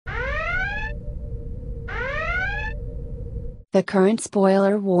The current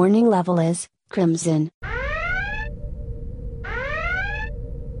spoiler warning level is Crimson.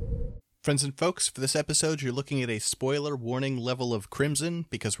 Friends and folks, for this episode, you're looking at a spoiler warning level of Crimson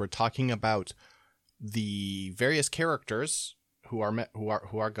because we're talking about the various characters who are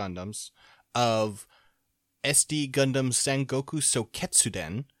Gundams of SD Gundam Sangoku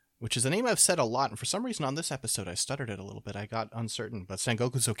Souketsuden, which is a name I've said a lot, and for some reason on this episode I stuttered it a little bit. I got uncertain, but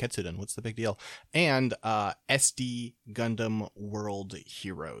Sangoku Souketsuden, what's the big deal? And SD Gundam World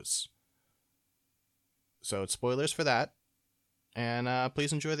Heroes. So it's spoilers for that, and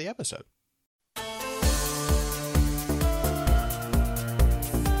please enjoy the episode.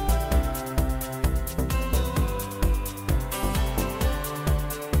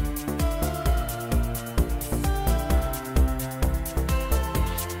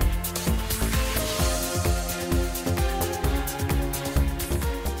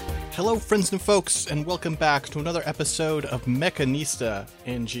 Hello, friends and folks, and welcome back to another episode of Mechanista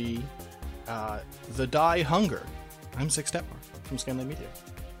NG, The Die Hunger. I'm Zach Stepmar from Scanline Media.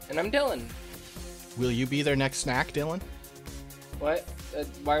 And I'm Dylan. Will you be their next snack, Dylan? What?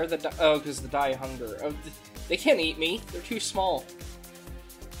 Why are because the Die Hunger. Oh, they can't eat me. They're too small.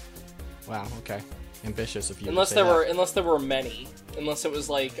 Wow, okay. Ambitious of you. Unless there were many. Unless it was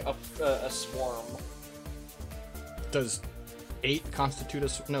like a swarm. Does 8 constitute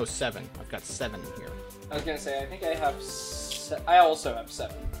a... No, 7. I've got 7 in here. I was gonna say, I think I have... I also have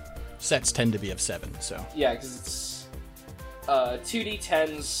 7. Sets tend to be of 7, so... Yeah, because it's...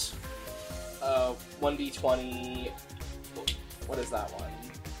 2d10s, 1d20... What is that one?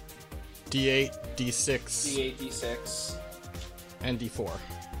 D8, D6... D8, D6... And D4.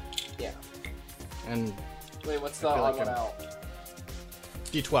 Yeah. And... Wait, what's the odd one out?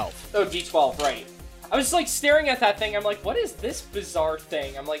 D12. Oh, D12, right. I was like staring at that thing. I'm like, what is this bizarre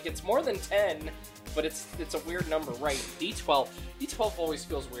thing? I'm like, it's more than 10, but it's a weird number, right? D12. D12 always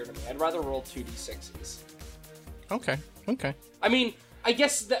feels weird to me. I'd rather roll 2d6s. Okay. I mean, I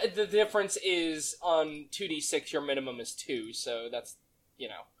guess the difference is on 2d6 your minimum is 2, so that's,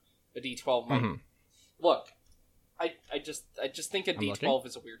 a D12 might... Mm-hmm. Look, I just think a D12 looking.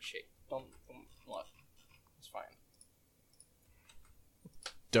 is a weird shape. Don't look. It's fine.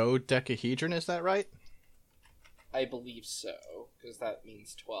 Dodecahedron, is that right? I believe so, because that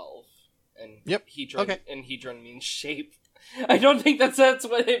means 12. And Yep. Hedron, Okay. And hedron means shape. I don't think that's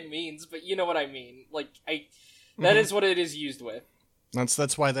what it means, but you know what I mean. Like, that is what it is used with.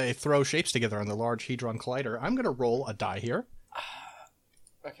 That's why they throw shapes together on the Large Hadron Collider. I'm going to roll a die here.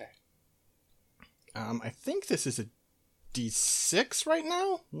 Okay. I think this is a D6 right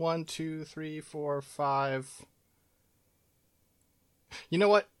now. 1, 2, 3, 4, 5. You know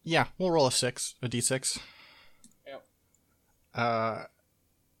what? Yeah, we'll roll a D6. Yep.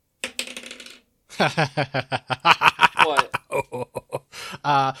 What?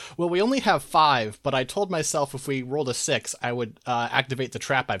 Well, we only have 5, but I told myself if we rolled a 6, I would activate the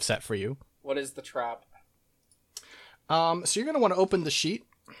trap I've set for you. What is the trap? So you're going to want to open the sheet.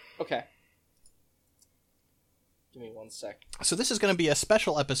 Okay. Give me 1 sec. So this is going to be a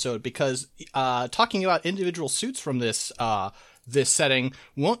special episode because talking about individual suits from this setting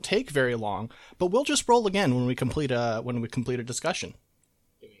won't take very long, but we'll just roll again when we complete a discussion.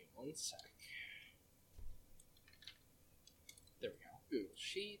 Give me 1 sec. There we go. Google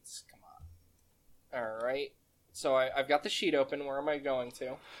Sheets. Come on. Alright. So I've got the sheet open. Where am I going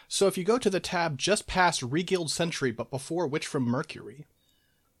to? So if you go to the tab just past Reguild Sentry, but before Witch from Mercury.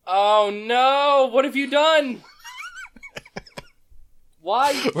 Oh no! What have you done?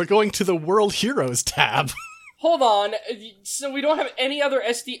 Why? We're going to the World Heroes tab. Hold on. So we don't have any other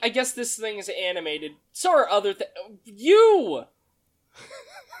SD... I guess this thing is animated. So are other You!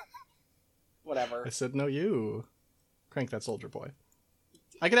 Whatever. I said, no, you. Crank that soldier boy.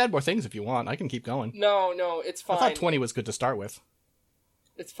 I can add more things if you want. I can keep going. No, it's fine. I thought 20 was good to start with.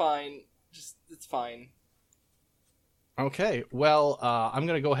 It's fine. It's fine. Okay, well, I'm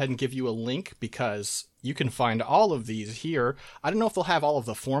going to go ahead and give you a link because you can find all of these here. I don't know if they'll have all of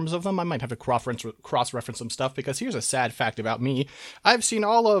the forms of them. I might have to cross-reference some stuff because here's a sad fact about me. I've seen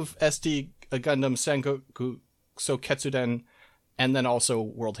all of SD Gundam Sangoku Souketsuden and then also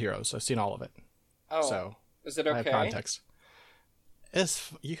World Heroes. I've seen all of it. Oh, so is it okay? I have context.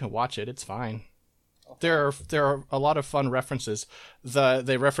 You can watch it. It's fine. Okay. There are a lot of fun references.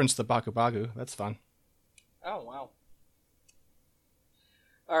 They reference the Baku Baku. That's fun. Oh, wow.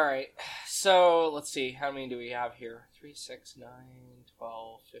 Alright, so let's see, how many do we have here? 3, 6, 9,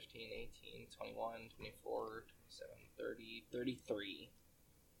 12, 15, 18, 21, 24, 27, 30, 33.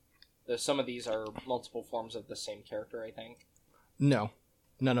 Though some of these are multiple forms of the same character, I think. No,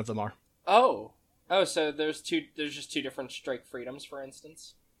 none of them are. Oh, Oh, so there's just two different strike freedoms, for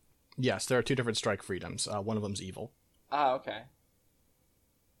instance? Yes, there are two different strike freedoms. One of them's evil. Ah, okay.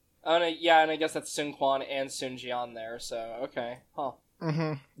 Oh, and I guess that's Sun Quan and Sun Jian there, so, okay. Huh.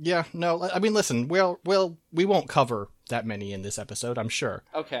 Mm-hmm. Yeah, no, I mean, listen, we won't cover that many in this episode, I'm sure.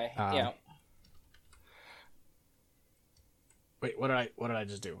 Okay, yeah. Wait, what did I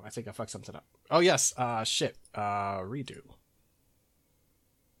just do? I think I fucked something up. Oh, yes, shit. Redo.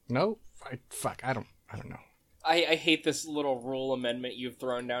 No? I don't know. I hate this little rule amendment you've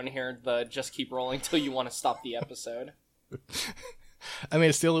thrown down here, the just keep rolling till you want to stop the episode. I mean,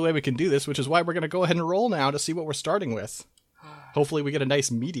 it's the only way we can do this, which is why we're going to go ahead and roll now to see what we're starting with. Hopefully we get a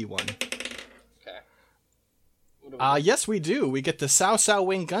nice meaty one. Okay. Yes, we do. We get the Cao Cao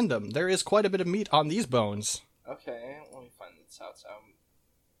Wing Gundam. There is quite a bit of meat on these bones. Okay, let me find the Cao Cao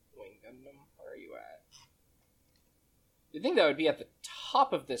Wing Gundam. Where are you at? You'd think that would be at the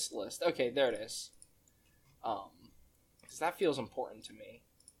top of this list. Okay, there it is. Because that feels important to me.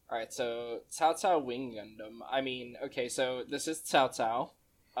 Alright, so Cao Cao Wing Gundam. I mean, okay, so this is Cao Cao,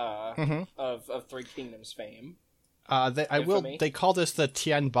 of Three Kingdoms fame. They call this the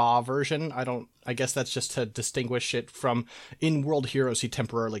Tianba version. I guess that's just to distinguish it from, in World Heroes, he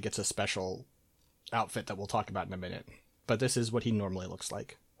temporarily gets a special outfit that we'll talk about in a minute. But this is what he normally looks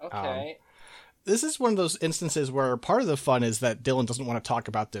like. Okay. This is one of those instances where part of the fun is that Dylan doesn't want to talk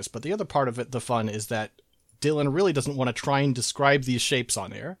about this, but the other part of it, the fun, is that Dylan really doesn't want to try and describe these shapes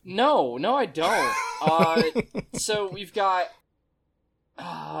on air. No, I don't. So we've got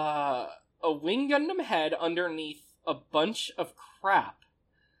a Wing Gundam head underneath a bunch of crap.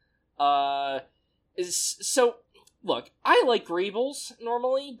 Look, I like Greebles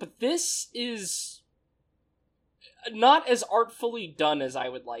normally, but this is not as artfully done as I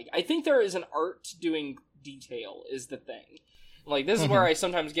would like. I think there is an art to doing detail, is the thing. Like, this is where I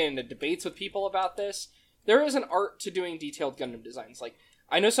sometimes get into debates with people about this. There is an art to doing detailed Gundam designs. Like,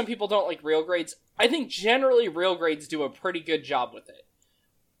 I know some people don't like rail grades. I think generally rail grades do a pretty good job with it.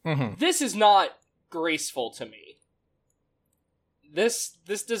 Mm-hmm. This is not graceful to me. This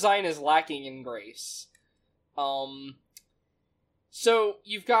design is lacking in grace. So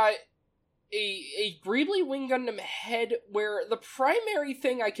you've got a Greebly Wing Gundam head where the primary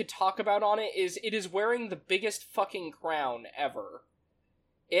thing I could talk about on it is wearing the biggest fucking crown ever.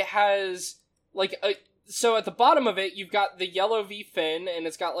 It has, so at the bottom of it, you've got the yellow V fin, and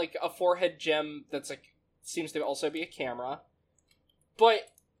it's got, a forehead gem that's, seems to also be a camera.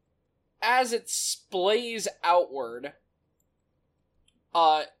 But as it splays outward,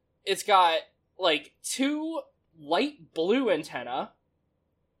 it's got, two light blue antenna,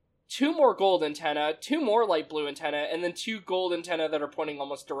 two more gold antenna, two more light blue antenna, and then two gold antenna that are pointing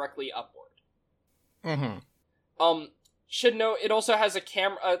almost directly upward. Mm-hmm. Should note, it also has a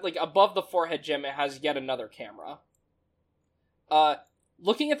camera, above the forehead gem, it has yet another camera.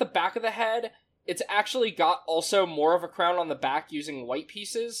 Looking at the back of the head, it's actually got also more of a crown on the back using white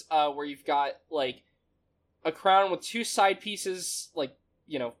pieces, where you've got, a crown with two side pieces,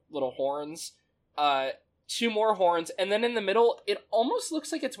 little horns, two more horns, and then in the middle, it almost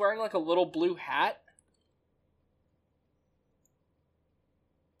looks like it's wearing, a little blue hat.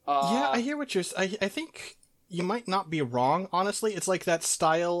 Yeah, I hear what you're saying. I think you might not be wrong, honestly. It's like that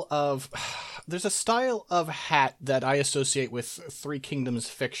style of... There's a style of hat that I associate with Three Kingdoms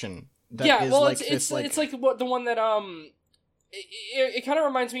fiction. That yeah, is well, like it's the one that, it kind of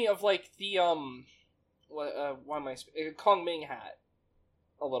reminds me of, the, Kong Ming hat.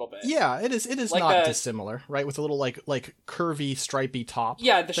 A little bit. Yeah, it is not dissimilar, right? With a little, curvy, stripy top.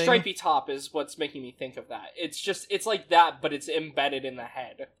 Yeah, the thing. stripy top is what's making me think of that. It's like that, but it's embedded in the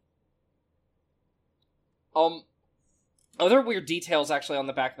head. Other weird details, actually, on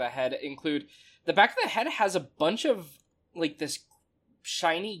the back of the head include... The back of the head has a bunch of, this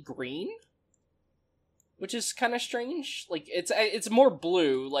shiny green, which is kind of strange. It's more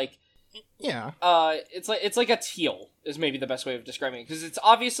blue, Yeah. It's like a teal, is maybe the best way of describing it, because it's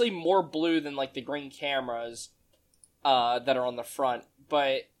obviously more blue than, the green cameras, that are on the front,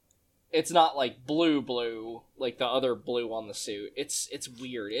 but it's not, blue, like the other blue on the suit. It's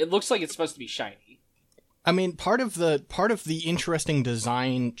weird. It looks like it's supposed to be shiny. I mean, part of the interesting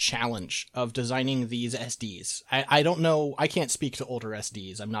design challenge of designing these SDs, I don't know, I can't speak to older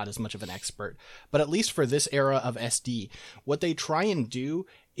SDs, I'm not as much of an expert, but at least for this era of SD, what they try and do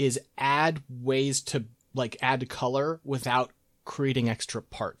is add ways to, add color without creating extra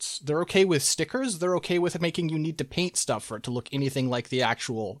parts. They're okay with stickers, they're okay with making you need to paint stuff for it to look anything like the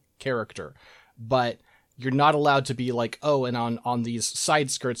actual character, but you're not allowed to be and on these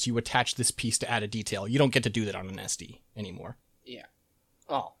side skirts you attach this piece to add a detail. You don't get to do that on an SD anymore. Yeah.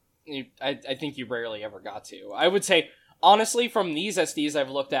 Oh. I think you rarely ever got to. I would say, honestly, from these SDs I've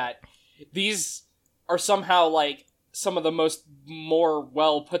looked at, these are somehow, like, some of the more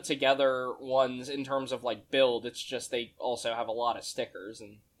well put together ones in terms of, like, build. It's just they also have a lot of stickers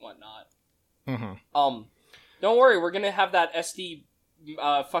and whatnot. Mm-hmm. Don't worry, we're gonna have that SD,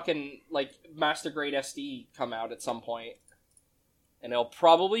 fucking, like, Master Grade SD come out at some point. And it'll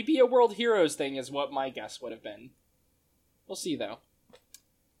probably be a World Heroes thing, is what my guess would have been. We'll see, though.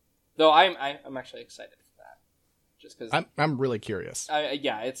 Though I'm actually excited for that, just because I'm really curious.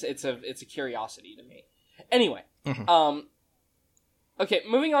 Yeah, it's a curiosity to me. Anyway, okay,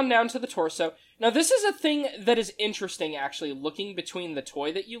 moving on down to the torso. Now, this is a thing that is interesting, actually, looking between the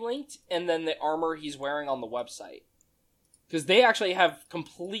toy that you linked and then the armor he's wearing on the website, because they actually have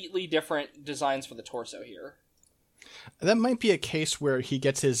completely different designs for the torso here. That might be a case where he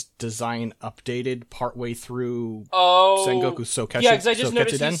gets his design updated partway through Sengoku Sokechi. Yeah, because I just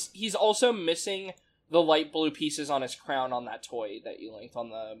noticed he's also missing the light blue pieces on his crown on that toy that you linked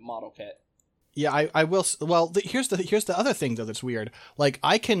on the model kit. Yeah, I will. Well, here's the other thing though that's weird. Like,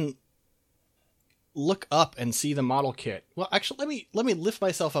 I can look up and see the model kit. Well, actually, let me lift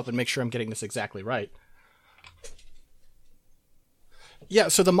myself up and make sure I'm getting this exactly right. Yeah,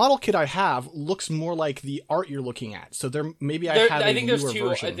 so the model kit I have looks more like the art you're looking at. So I think there's two.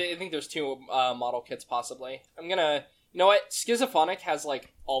 version. I think there's two model kits possibly. I'm gonna. You know what? Schizophonic has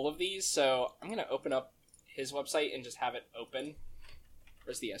like all of these, so I'm gonna open up his website and just have it open.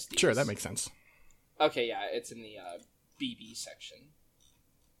 Where's the SD? Sure, that makes sense. Okay, yeah, it's in the BB section.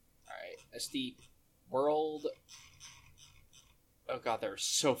 All right, SD World. Oh god, there are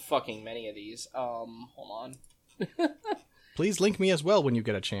so fucking many of these. Hold on. Please link me as well when you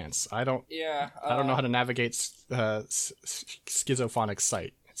get a chance. I don't know how to navigate Schizophonic's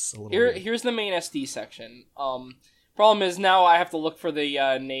site. It's a little weird. Here's the main SD section. Problem is now I have to look for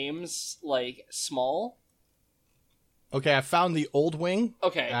the names like small. Okay, I found the old wing.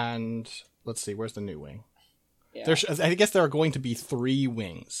 Okay. And let's see, where's the new wing? Yeah. I guess there are going to be 3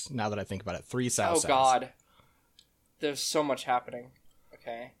 wings, now that I think about it. 3 Sao Saos. Oh god. There's so much happening.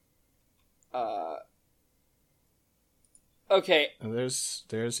 Okay. Okay. And there's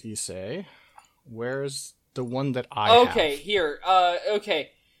Issei. Where's the one that I have? Okay, here.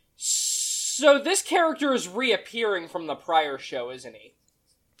 Okay. So this character is reappearing from the prior show, isn't he?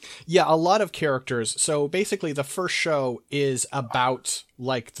 Yeah, a lot of characters. So basically the first show is about,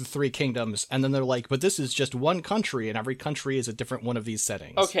 like, the 3 kingdoms, and then they're like, but this is just one country, and every country is a different one of these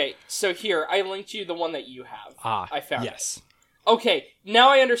settings. Okay, so here, I linked you the one that you have. I found yes. it. Okay, now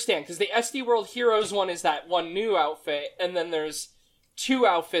I understand, because the SD World Heroes one is that one new outfit, and then there's 2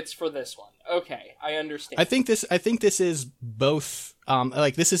 outfits for this one. Okay, I understand. I think this is both,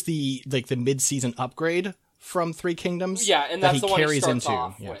 this is the mid-season upgrade from 3 Kingdoms. Yeah, and that's that the one carries he starts into.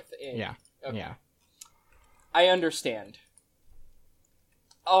 off Yeah. with. Yeah. Okay. Yeah. I understand.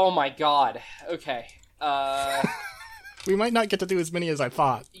 Oh my god. Okay. We might not get to do as many as I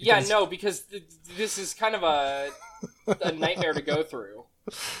thought. Yeah, no, because this is kind of a nightmare to go through.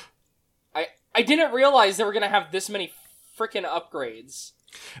 I didn't realize they were going to have this many freaking upgrades.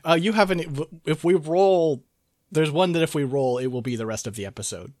 You haven't... If we roll... There's one that if we roll, it will be the rest of the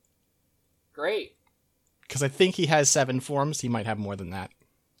episode. Great. Because I think he has 7 forms. He might have more than that.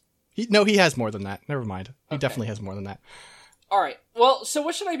 He has more than that. Never mind. He definitely has more than that. Alright, well, so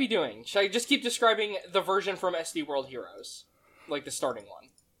what should I be doing? Should I just keep describing the version from SD World Heroes? Like the starting one?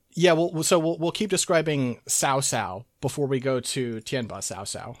 Yeah, we'll keep describing Sao Sao before we go to Tianba Sao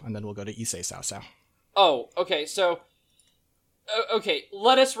Sao, and then we'll go to Issei Sao Sao. Oh, okay, so... Okay,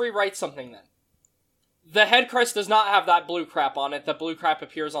 let us rewrite something then. The head crest does not have that blue crap on it. The blue crap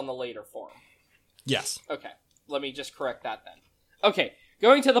appears on the later form. Yes. Okay, let me just correct that then. Okay,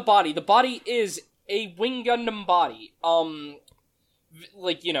 going to the body. The body is a Wing Gundam body.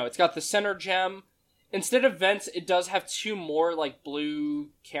 It's got the center gem. Instead of vents, it does have 2 more, like, blue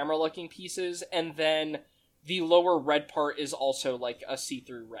camera-looking pieces, and then the lower red part is also, like, a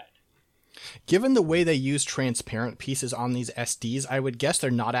see-through red. Given the way they use transparent pieces on these SDs, I would guess they're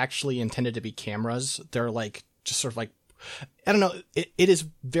not actually intended to be cameras. They're, like, just sort of, like, I don't know, it is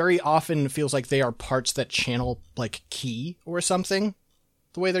very often feels like they are parts that channel, like, key or something.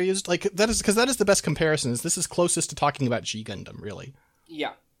 The way they're used, like, that is the best comparison. This is closest to talking about G Gundam, really.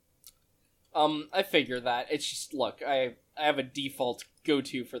 Yeah. I figure that. It's just, look, I have a default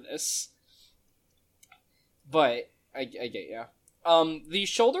go-to for this. But, I get ya. These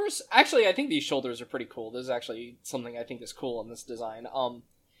shoulders, actually, I think these shoulders are pretty cool. This is actually something I think is cool in this design.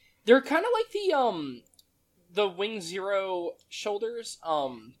 They're kind of like the Wing Zero shoulders.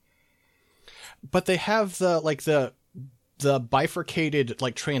 But they have the the bifurcated,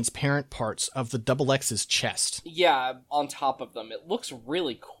 like, transparent parts of the Double X's chest. Yeah, on top of them. It looks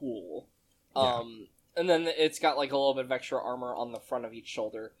really cool. Yeah. And then it's got, like, a little bit of extra armor on the front of each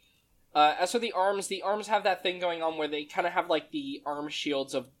shoulder. As for the arms have that thing going on where they kind of have, like, the arm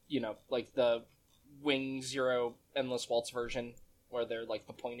shields of, like the Wing Zero Endless Waltz version, where they're, like,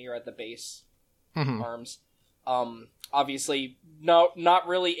 the pointier at the base arms. Obviously, not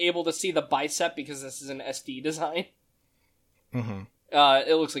really able to see the bicep because this is an SD design. Mm-hmm.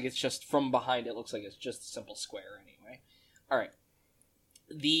 It looks like it's just, from behind, it looks like it's just a simple square anyway. Alright.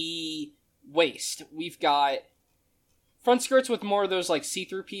 The waist. We've got front skirts with more of those, like,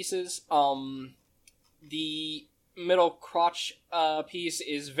 see-through pieces. The middle crotch piece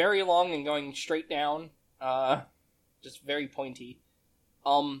is very long and going straight down. Just very pointy.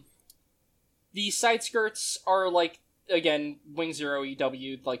 The side skirts are, like, again, Wing Zero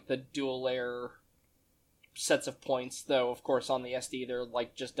EW, like the dual layer sets of points, though, of course, on the SD, they're,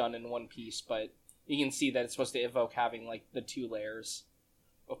 like, just done in one piece, but you can see that it's supposed to evoke having, like, the 2 layers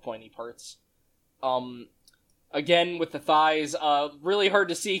of pointy parts. Again, with the thighs, really hard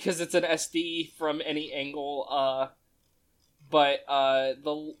to see because it's an SD from any angle, but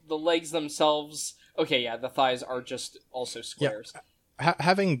the legs themselves, okay, yeah, the thighs are just also squares. Yeah.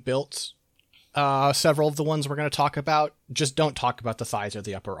 Having built several of the ones we're going to talk about, just don't talk about the thighs or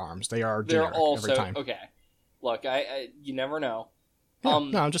the upper arms. They're generic also, every time. Okay. Look, I you never know. Yeah,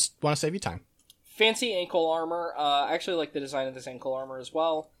 no, I just want to save you time. Fancy ankle armor. I actually like the design of this ankle armor as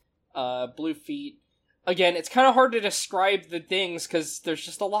well. Blue feet. Again, it's kind of hard to describe the things because there's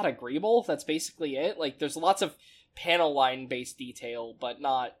just a lot of greeble. That's basically it. Like, there's lots of panel line based detail, but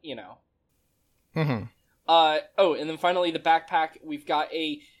not, Mm-hmm. And then finally the backpack. We've got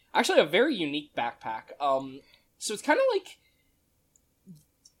actually a very unique backpack. So it's kind of like,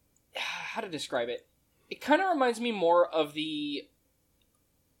 how to describe it? It kind of reminds me more of the,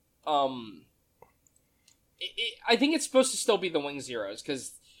 I think it's supposed to still be the Wing Zeros,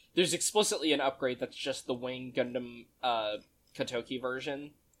 because there's explicitly an upgrade that's just the Wing Gundam, Kotoki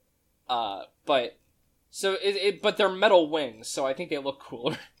version. But they're metal wings, so I think they look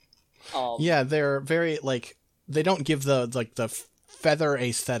cooler. Yeah, they're very, like, they don't give the feather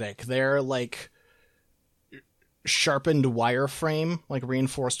aesthetic. They're, like, sharpened wireframe, like,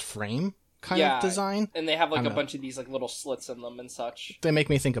 reinforced frame kind of design. And they have, like, a bunch of these, like, little slits in them and such. They make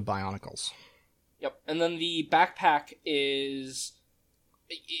me think of Bionicles. Yep. And then the backpack is...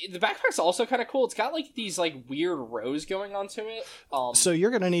 The backpack's also kind of cool. It's got, like, these, like, weird rows going onto it. So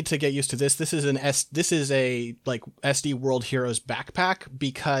you're gonna need to get used to this. This is a like SD World Heroes backpack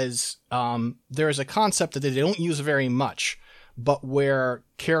because there is a concept that they don't use very much, but where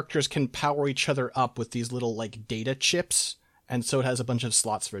characters can power each other up with these little, like, data chips, and so it has a bunch of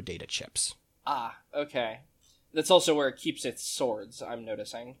slots for data chips. Ah, okay. That's also where it keeps its swords, I'm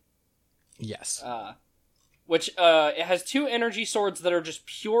noticing. Yes. Which, it has 2 energy swords that are just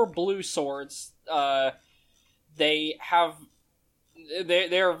pure blue swords. They are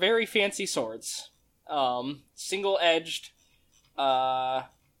very fancy swords. Single-edged, and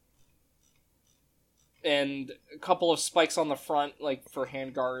a couple of spikes on the front, like, for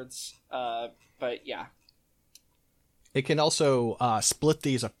handguards. But, yeah. It can also split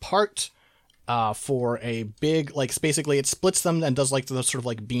these apart for a big, like, basically it splits them and does, like, the sort of,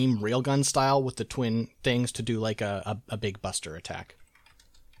 like, beam railgun style with the twin things to do, like, a big buster attack.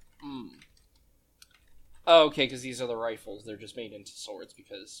 Oh, okay, because these are the rifles. They're just made into swords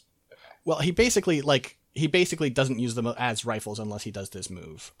because... Okay. Well, he basically doesn't use them as rifles unless he does this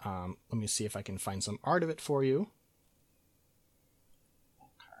move. Let me see if I can find some art of it for you.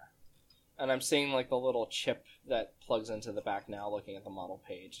 And I'm seeing, like, the little chip that plugs into the back now, looking at the model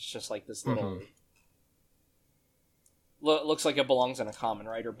page. It's just, like, this little... looks like it belongs in a Kamen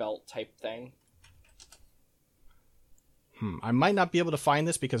Rider belt type thing. I might not be able to find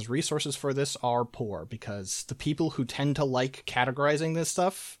this because resources for this are poor, because the people who tend to like categorizing this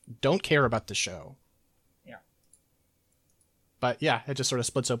stuff don't care about the show. Yeah. But, yeah, it just sort of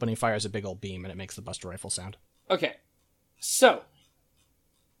splits open and fires a big old beam, and it makes the Buster Rifle sound. Okay. So...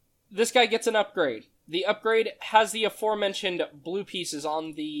 this guy gets an upgrade. The upgrade has the aforementioned blue pieces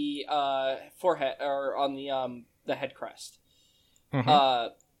on the forehead, or on the head crest.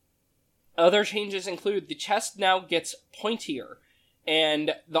 Other changes include the chest now gets pointier,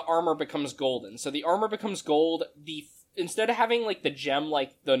 and the armor becomes golden. So the armor becomes gold. Instead of having, like, the gem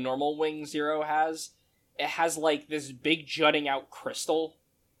like the normal Wing Zero has, it has, like, this big jutting out crystal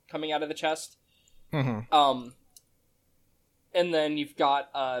coming out of the chest. And then you've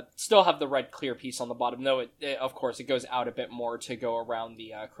got, still have the red clear piece on the bottom, though of course, it goes out a bit more to go around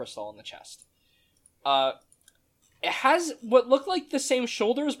the crystal on the chest. It has what look like the same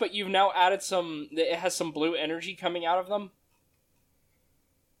shoulders, but you've now added it has some blue energy coming out of them.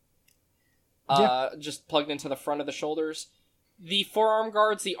 Just plugged into the front of the shoulders. The forearm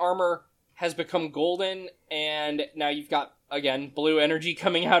guards, the armor has become golden, and now you've got, again, blue energy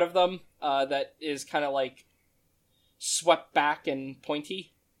coming out of them, that is kind of like swept back and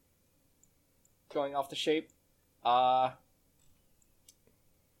pointy. Going off the shape.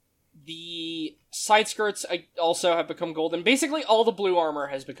 The side skirts also have become golden. Basically, all the blue armor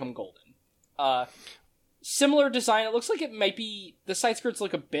has become golden. Similar design. It looks like it might be... The side skirts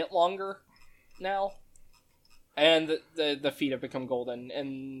look a bit longer now. And the feet have become golden.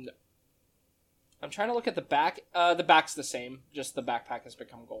 And I'm trying to look at the back. The back's the same. Just the backpack has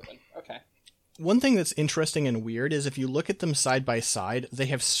become golden. Okay. One thing that's interesting and weird is if you look at them side by side, they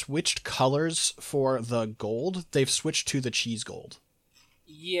have switched colors for the gold. They've switched to the cheese gold.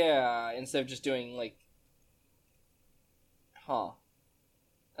 Yeah, instead of just doing, like... Huh.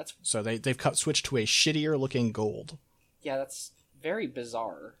 That's... So they've switched to a shittier looking gold. Yeah, that's very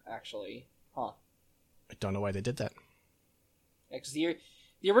bizarre, actually. Huh. I don't know why they did that. Yeah, 'cause the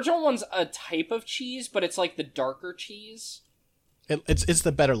original one's a type of cheese, but it's like the darker cheese. It's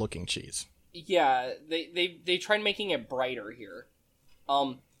the better looking cheese. Yeah, they tried making it brighter here.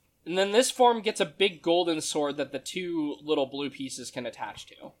 And then this form gets a big golden sword that the two little blue pieces can attach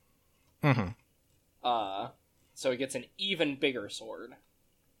to. Mm-hmm. So it gets an even bigger sword.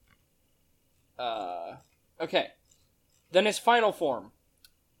 Okay. Then his final form.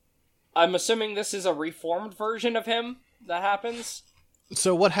 I'm assuming this is a reformed version of him that happens.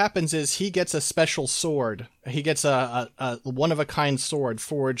 So what happens is he gets a special sword. He gets a one-of-a-kind sword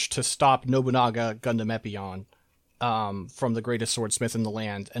forged to stop Nobunaga Gundam Epion. From the greatest swordsmith in the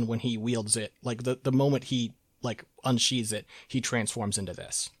land, and when he wields it, like the moment he like unsheathes it, he transforms into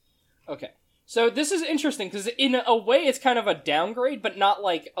this. Okay, so this is interesting because in a way it's kind of a downgrade, but not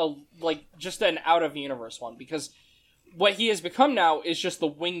like just an out of universe one, because what he has become now is just the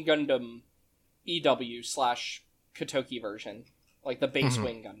Wing Gundam EW / Kotoki version, like the base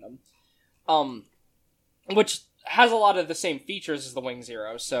Wing Gundam, which has a lot of the same features as the Wing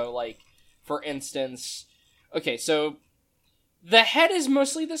Zero. So, like for instance. Okay, so the head is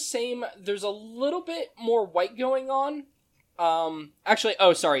mostly the same. There's a little bit more white going on. Actually,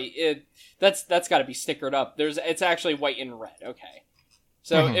 oh, sorry. That's got to be stickered up. It's actually white and red. Okay.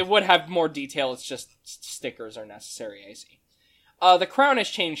 So it would have more detail. It's just stickers are necessary, I see. The crown has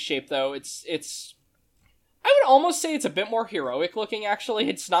changed shape, though. It's I would almost say it's a bit more heroic looking, actually.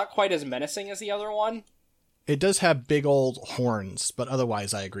 It's not quite as menacing as the other one. It does have big old horns, but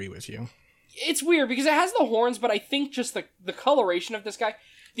otherwise I agree with you. It's weird because it has the horns, but I think just the coloration of this guy.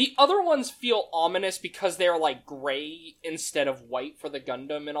 The other ones feel ominous because they're like gray instead of white for the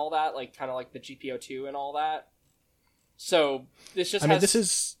Gundam and all that, like kind of like the GPO2 and all that. So this just this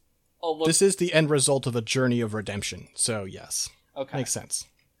is the end result of a journey of redemption. So yes, okay, makes sense.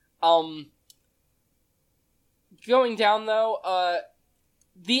 Going down though,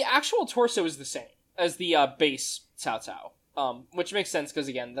 the actual torso is the same as the base Cao Cao, which makes sense because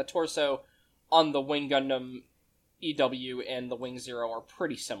again, the torso on the Wing Gundam EW and the Wing Zero are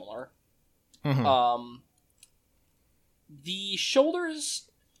pretty similar. Mm-hmm. The shoulders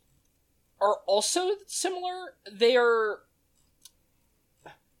are also similar. They are...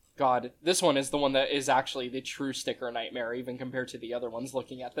 God, this one is the one that is actually the true sticker nightmare, even compared to the other ones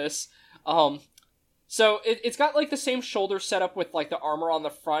looking at this. So it's got like the same shoulder setup with like the armor on the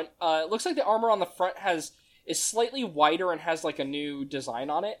front. It looks like the armor on the front is slightly wider and has like a new design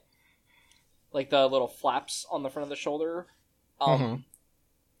on it. Like the little flaps on the front of the shoulder.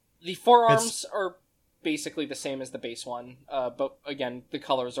 The forearms are basically the same as the base one, but again, the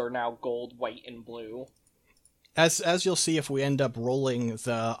colors are now gold, white, and blue. As you'll see if we end up rolling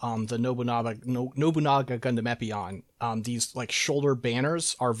the Nobunaga Gundam Epion, these like shoulder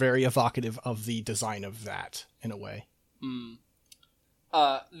banners are very evocative of the design of that in a way.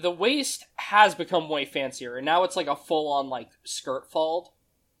 The waist has become way fancier, and now it's like a full-on like skirt fold.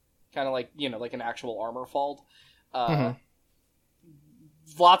 Kind of like, like an actual armor fold.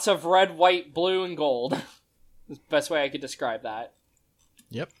 Lots of red, white, blue, and gold. That's the best way I could describe that.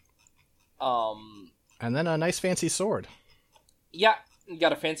 Yep. And then a nice fancy sword. Yeah, you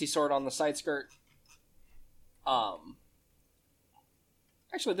got a fancy sword on the side skirt. Actually,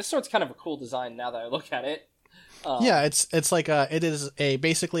 this sword's kind of a cool design now that I look at it. Yeah, it's like it is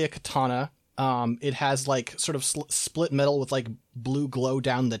basically a katana. It has like sort of split metal with like blue glow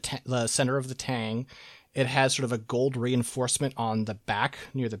down the center of the tang. It has sort of a gold reinforcement on the back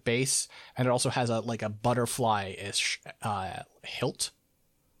near the base, and it also has a butterfly-ish hilt.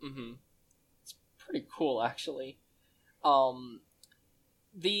 It's pretty cool, actually.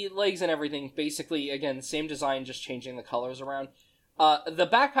 The legs and everything, basically, again, same design, just changing the colors around. The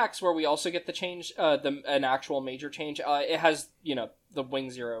backpacks where we also get the change, an actual major change, it has, the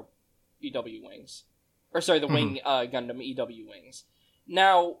Wing Zero EW wings. Or sorry, the Wing Gundam EW wings.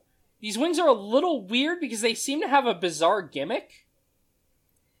 Now, these wings are a little weird because they seem to have a bizarre gimmick.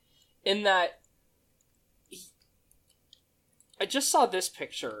 In that... I just saw this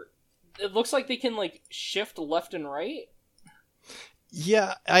picture. It looks like they can, shift left and right.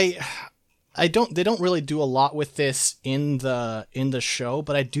 Yeah, they don't really do a lot with this in the show,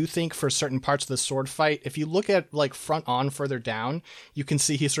 but I do think for certain parts of the sword fight, if you look at front on further down, you can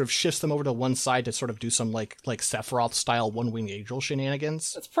see he sort of shifts them over to one side to sort of do some like Sephiroth style one-winged angel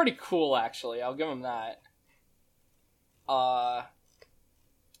shenanigans. That's pretty cool, actually. I'll give him that.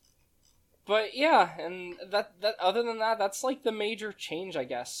 But yeah, and that other than that, that's the major change, I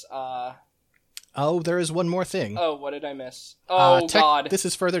guess. Oh, there is one more thing. Oh, what did I miss? Oh, God. This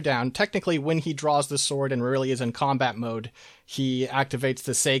is further down. Technically, when he draws the sword and really is in combat mode, he activates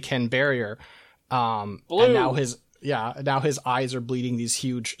the Seiken barrier. Blue. And now his eyes are bleeding these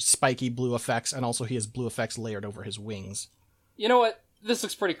huge spiky blue effects, and also he has blue effects layered over his wings. You know what? This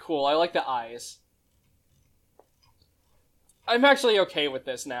looks pretty cool. I like the eyes. I'm actually okay with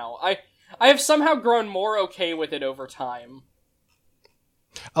this now. I have somehow grown more okay with it over time.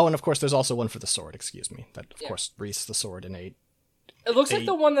 Oh, and of course, there's also one for the sword, excuse me. That, of course, wreaths the sword in a... It looks like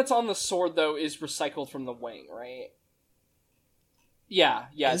the one that's on the sword, though, is recycled from the wing, right? Yeah.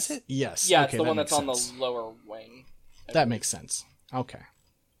 Is it? Yes. Yeah, okay, it's the one that's sense. on the lower wing. That makes sense. Okay.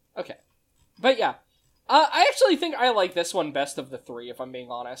 But yeah. I actually think I like this one best of the three, if I'm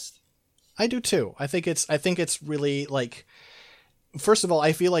being honest. I do, too. I think it's really, First of all,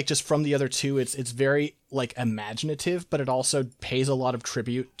 I feel like just from the other two, it's very, imaginative, but it also pays a lot of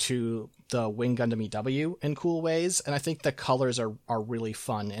tribute to the Wing Gundam EW in cool ways, and I think the colors are really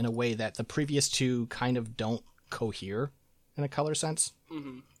fun in a way that the previous two kind of don't cohere in a color sense.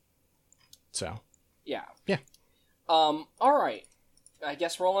 Mm-hmm. So. Yeah. Yeah. Alright. I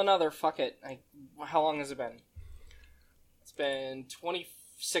guess roll another, fuck it. How long has it been? It's been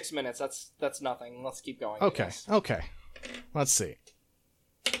 26 minutes, that's nothing. Let's keep going. Okay. Let's see.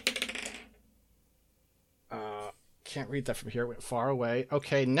 Can't read that from here. Went far away.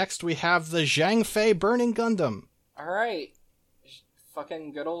 Okay, next we have the Zhang Fei Burning Gundam. Alright.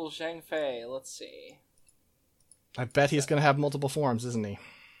 Fucking good old Zhang Fei. Let's see. I bet he's gonna have multiple forms, isn't he?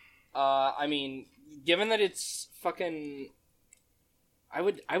 I mean, given that it's fucking... I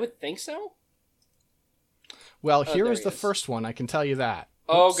would think so? Well, here is the first one, I can tell you that.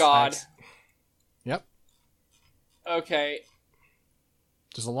 Oh, Oops, God. Yep. Okay.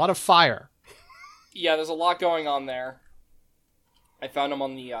 There's a lot of fire. Yeah, there's a lot going on there. I found them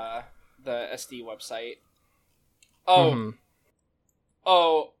on the SD website. Oh. Mm-hmm.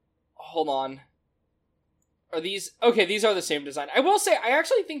 Oh. Hold on. Are these... Okay, these are the same design. I will say, I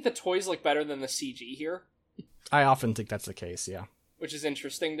actually think the toys look better than the CG here. I often think that's the case, yeah. Which is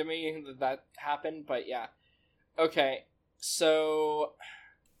interesting to me that happened, but yeah. Okay, so...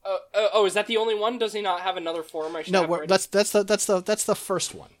 Oh, is that the only one? Does he not have another form I should have ready? that's the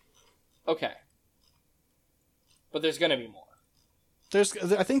first one. Okay. But there's gonna be more.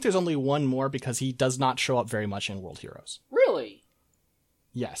 I think there's only one more because he does not show up very much in World Heroes. Really?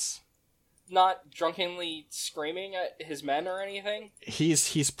 Yes. Not drunkenly screaming at his men or anything?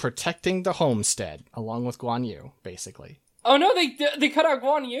 He's protecting the homestead along with Guan Yu, basically. Oh no, they cut out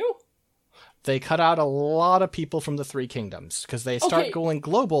Guan Yu? They cut out a lot of people from the Three Kingdoms because they start going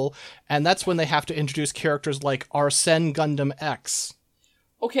global, and that's when they have to introduce characters like Arsene Gundam X.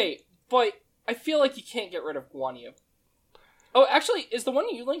 Okay, but I feel like you can't get rid of Guan Yu. Oh, actually, is the one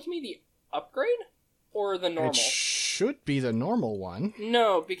you linked me the upgrade? Or the normal? It should be the normal one.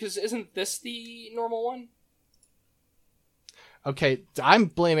 No, because isn't this the normal one? Okay, I'm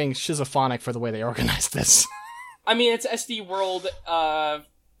blaming Schizophonic for the way they organized this. I mean, it's SD World,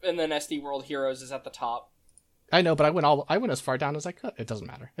 and then SD World Heroes is at the top. I know, but I went as far down as I could. It doesn't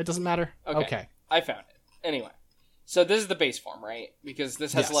matter. Okay. I found it. Anyway. So this is the base form, right? Because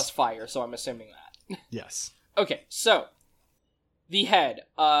this has less fire, so I'm assuming that. Yes. Okay, so. The head.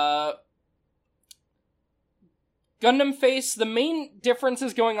 Gundam face, the main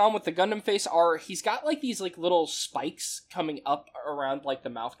differences going on with the Gundam face are he's got these little spikes coming up around the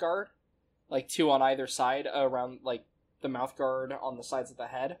mouth guard. 2 on either side around the mouth guard on the sides of the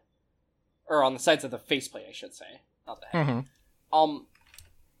head. Or on the sides of the faceplate, I should say. Not the head. Mm-hmm.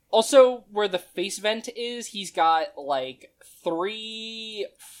 Also, where the face vent is, he's got 3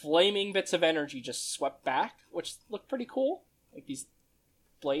 flaming bits of energy just swept back, which look pretty cool. These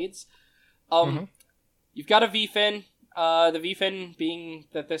blades. Mm-hmm. You've got a V-fin. The V-fin, being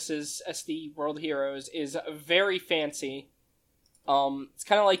that this is SD World Heroes, is very fancy. It's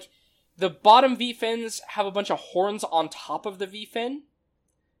kind of like the bottom V-fins have a bunch of horns on top of the V-fin.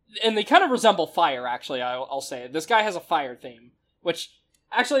 And they kind of resemble fire, actually, I'll say. This guy has a fire theme. Which,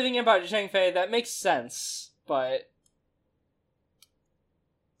 actually thinking about Zhang Fei, that makes sense. But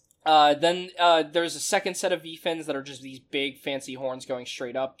then there's a second set of V-fins that are just these big, fancy horns going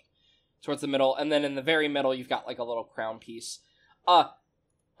straight up towards the middle. And then in the very middle, you've got like a little crown piece. On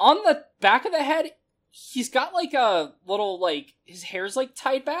the back of the head, he's got like a little, like, his hair's like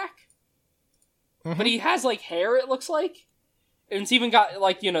tied back. Mm-hmm. But he has like hair, it looks like. And it's even got,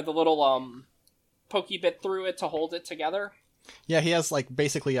 like, you know, the little, pokey bit through it to hold it together. Yeah, he has, like,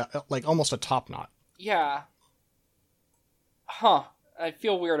 basically, like, almost a top knot. Yeah. Huh. I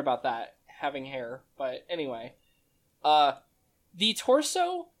feel weird about that, having hair. But anyway. The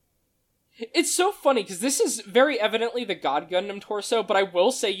torso... It's so funny, because this is very evidently the God Gundam torso, but I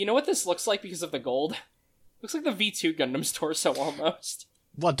will say, you know what this looks like because of the gold? Looks like the V2 Gundam's torso, almost.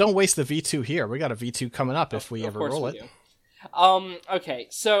 Well, don't waste the V2 here. We got a V2 coming up if we ever roll it. Okay,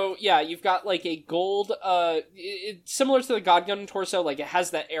 so, yeah, you've got, like, a gold, similar to the God Gundam torso, like, it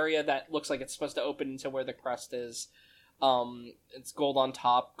has that area that looks like it's supposed to open into where the crest is. It's gold on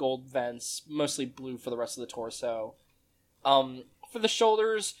top, gold vents, mostly blue for the rest of the torso. For the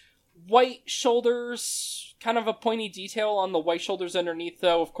shoulders, white shoulders, kind of a pointy detail on the white shoulders underneath,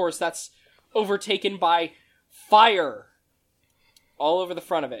 though. Of course, that's overtaken by fire all over the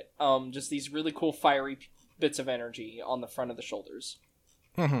front of it. Just these really cool fiery bits of energy on the front of the shoulders.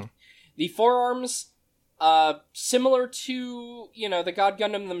 Mm-hmm. The forearms, similar to, you know, the God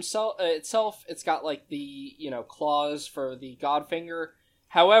Gundam itself, it's got, like, the, you know, claws for the God finger.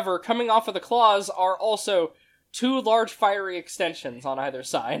 However, coming off of the claws are also 2 large fiery extensions on either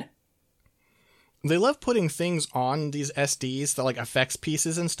side. They love putting things on these SDs, the, like, effects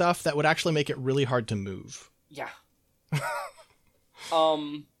pieces and stuff, that would actually make it really hard to move. Yeah.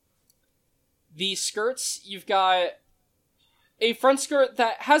 The skirts, you've got a front skirt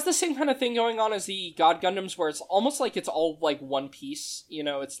that has the same kind of thing going on as the God Gundams, where it's almost like it's all, like, one piece. You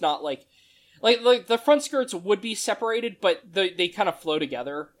know, it's not like the front skirts would be separated, but they kind of flow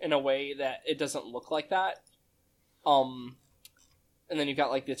together in a way that it doesn't look like that. And then you've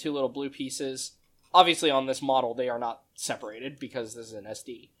got, like, the 2 little blue pieces. Obviously, on this model, they are not separated, because this is an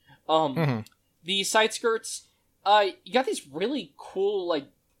SD. The side skirts, you got these really cool, like,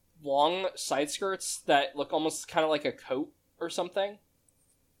 long side skirts that look almost kind of like a coat or something.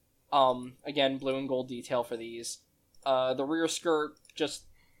 Again, blue and gold detail for these. The rear skirt, just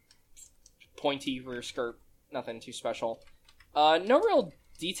pointy rear skirt, nothing too special. No real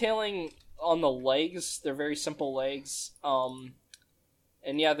detailing on the legs. They're very simple legs.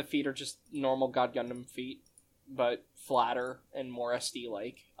 And yeah, the feet are just normal God Gundam feet, but flatter and more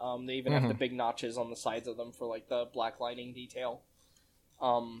SD-like. They even have the big notches on the sides of them for, like, the black lining detail.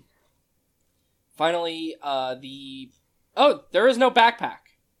 Finally, oh, there is no backpack.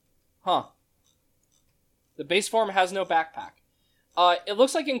 Huh. The base form has no backpack. It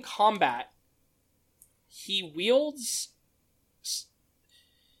looks like in combat, he wields...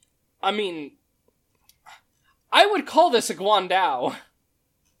 I mean, I would call this a Guandao.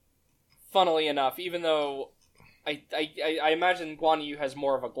 Funnily enough, even though I imagine Guan Yu has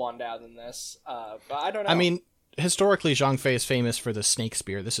more of a Guandao than this, but I don't know. I mean, historically, Zhang Fei is famous for the snake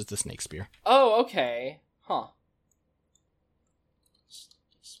spear. This is the snake spear. Oh, okay. Huh.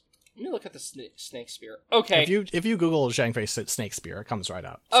 Let me look at the snake spear. Okay. If you Google Zhang Fei snake spear, it comes right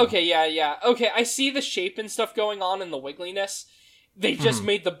out. So. Okay, yeah. Okay, I see the shape and stuff going on and the wiggliness. They just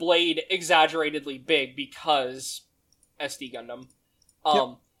made the blade exaggeratedly big because SD Gundam.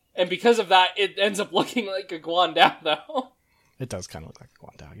 Yep. And because of that, it ends up looking like a Guandao, though. It does kind of look like a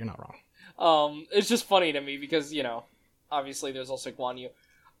Guandao. You're not wrong. It's just funny to me because, you know, obviously there's also Guan Yu.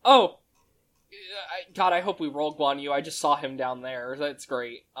 Oh! God, I hope we roll Guan Yu. I just saw him down there. That's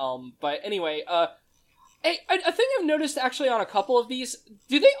great. But anyway, a thing I've noticed actually on a couple of these,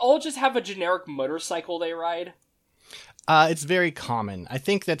 do they all just have a generic motorcycle they ride? It's very common. I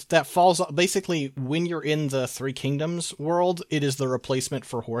think that falls basically when you're in the Three Kingdoms world, it is the replacement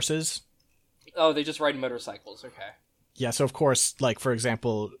for horses. Oh, they just ride motorcycles. Okay. Yeah, so of course, like for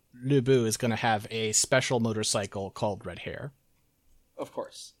example, Lu Bu is going to have a special motorcycle called Red Hare. Of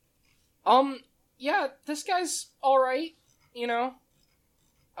course. Yeah, this guy's all right, you know.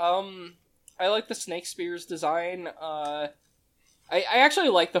 I like the Snake Spear's design. I actually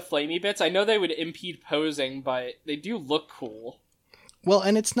like the flamey bits. I know they would impede posing, but they do look cool. Well,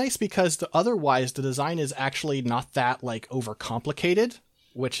 and it's nice because otherwise the design is actually not that, like, overcomplicated.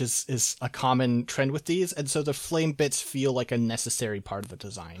 which is a common trend with these, and so the flame bits feel like a necessary part of the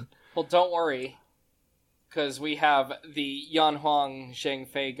design. Well, don't worry, because we have the Yanhuang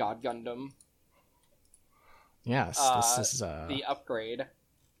Zhengfei God Gundam. Yes, this is the upgrade.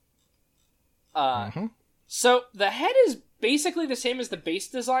 mhm. So the head is basically the same as the base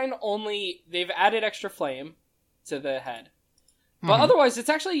design, only they've added extra flame to the head. But otherwise, it's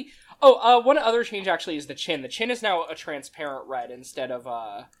actually... one other change actually is the chin. The chin is now a transparent red instead of...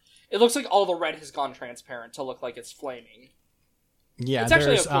 It looks like all the red has gone transparent to look like it's flaming. Yeah, it's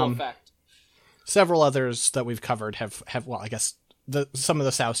actually a cool effect. Several others that we've covered have well, I guess some of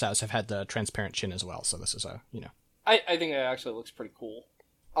the Cao Caos have had the transparent chin as well, so this is I think it actually looks pretty cool.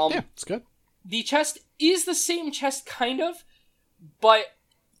 Yeah, it's good. The chest is the same chest, kind of, but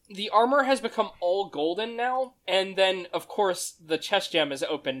the armor has become all golden now, and then, of course, the chest gem is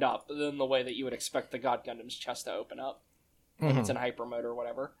opened up in the way that you would expect the God Gundam's chest to open up. If it's in hyper mode or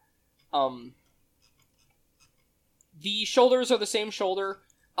whatever. The shoulders are the same shoulder.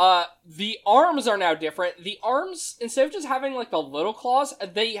 The arms are now different. The arms, instead of just having, like, the little claws,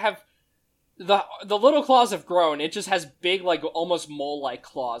 they have... The little claws have grown. It just has big, like, almost mole-like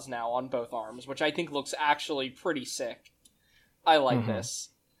claws now on both arms, which I think looks actually pretty sick. I like this.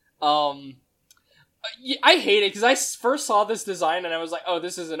 I hate it, because I first saw this design, and I was like, oh,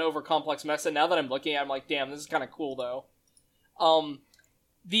 this is an over-complex mess, and now that I'm looking at it, I'm like, damn, this is kind of cool, though.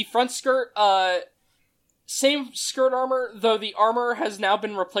 The front skirt, same skirt armor, though the armor has now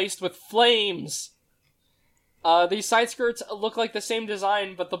been replaced with flames. These side skirts look like the same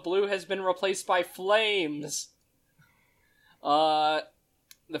design, but the blue has been replaced by flames. The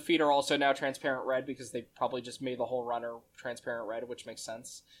feet are also now transparent red, because they probably just made the whole runner transparent red, which makes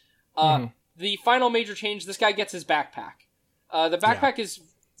sense. The final major change, this guy gets his backpack. The backpack is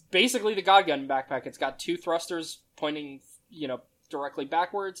basically the God Gun backpack. It's got two thrusters pointing, directly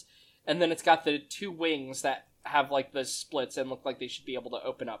backwards, and then it's got the two wings that have, like, the splits and look like they should be able to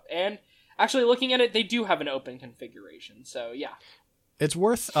open up. And actually, looking at it, they do have an open configuration, so yeah. It's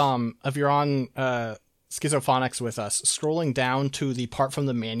worth, if you're on Schizophonics with us, scrolling down to the part from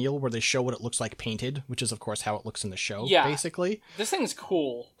the manual where they show what it looks like painted, which is, of course, how it looks in the show, basically. This thing's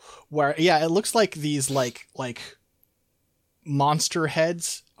cool. Where, it looks like these, like monster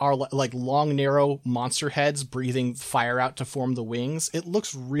heads are, like, long, narrow monster heads breathing fire out to form the wings. It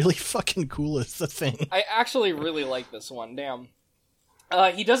looks really fucking cool as the thing. I actually really like this one, damn.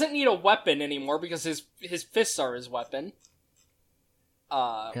 He doesn't need a weapon anymore because his fists are his weapon.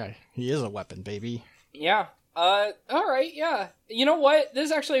 Yeah, he is a weapon, baby. Yeah. Alright, yeah. You know what? This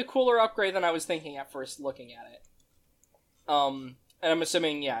is actually a cooler upgrade than I was thinking at first looking at it. And I'm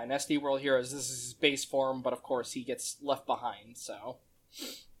assuming, in SD World Heroes, this is his base form, but of course he gets left behind, so...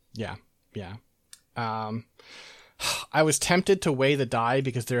 Yeah. I was tempted to weigh the die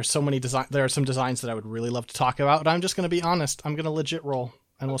because there are so many there are some designs that I would really love to talk about, but I'm just going to be honest. I'm going to legit roll,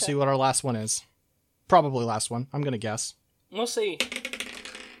 and we'll see what our last one is. Probably last one. I'm going to guess. We'll see.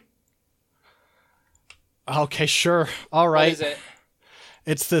 Okay, sure. All right. What is it?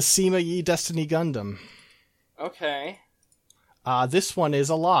 It's the Sima Yi Destiny Gundam. Okay. This one is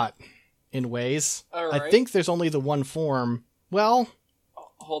a lot, in ways. All right. I think there's only the one form. Well...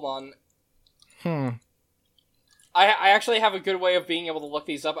 Hold on. I actually have a good way of being able to look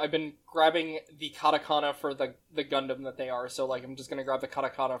these up. I've been grabbing the katakana for the Gundam that they are, so, like, I'm just gonna grab the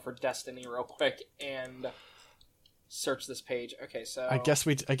katakana for Destiny real quick and search this page. Okay, so... I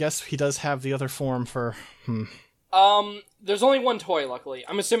guess he does have the other form for... There's only one toy, luckily.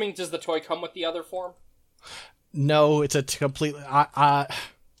 I'm assuming, does the toy come with the other form? No, it's a completely...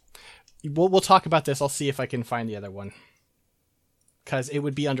 We'll talk about this. I'll see if I can find the other one. Because it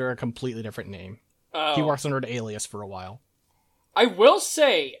would be under a completely different name. Oh. He works under an alias for a while. I will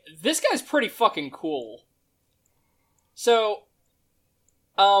say, this guy's pretty fucking cool. So,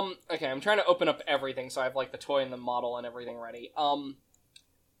 okay, I'm trying to open up everything, so I have, like, the toy and the model and everything ready.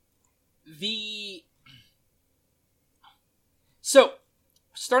 So,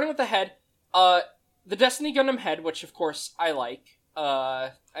 starting with the head, the Destiny Gundam head, which, of course, I like.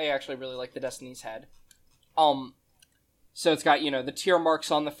 I actually really like the Destiny's head. So it's got, the tear marks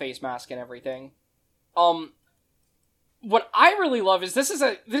on the face mask and everything. What I really love is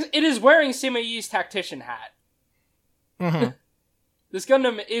it is wearing Sima Yi's tactician hat. Mm-hmm. This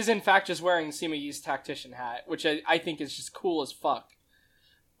Gundam is in fact just wearing Sima Yi's tactician hat, which I think is just cool as fuck.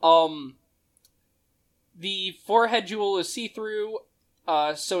 The forehead jewel is see-through,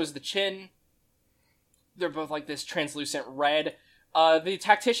 so is the chin. They're both like this translucent red. The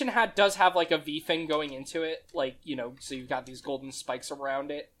tactician hat does have, like, a V thing going into it, like, so you've got these golden spikes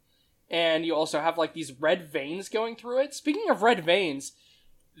around it. And you also have, like, these red veins going through it. Speaking of red veins,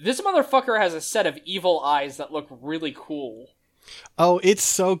 This motherfucker has a set of evil eyes that look really cool. Oh, it's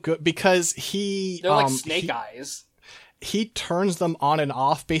so good because They're like snake eyes. He turns them on and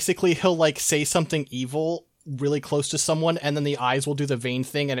off. Basically, he'll like say something evil really close to someone, and then the eyes will do the vein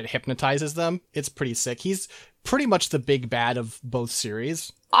thing, and it hypnotizes them. It's pretty sick. He's pretty much the big bad of both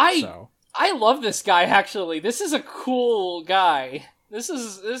series. I love this guy, actually. This is a cool guy. This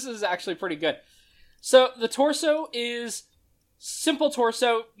is actually pretty good. So the torso is simple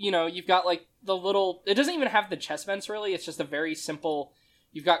torso. You know, you've got like the little. It doesn't even have the chest vents really. It's just a very simple.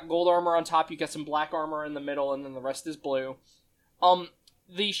 You've got gold armor on top. You got some black armor in the middle, and then the rest is blue.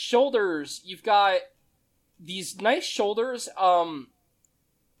 The shoulders. You've got these nice shoulders.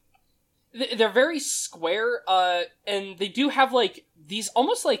 They're very square. And they do have like these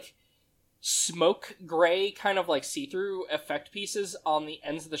almost like smoke gray kind of like see-through effect pieces on the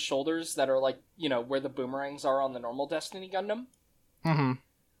ends of the shoulders that are like, you know, where the boomerangs are on the normal Destiny Gundam. Mm-hmm.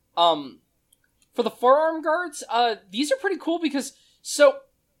 For the forearm guards, these are pretty cool because, so,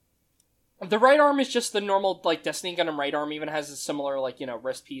 the right arm is just the normal, like, Destiny Gundam right arm, even has a similar, like, you know,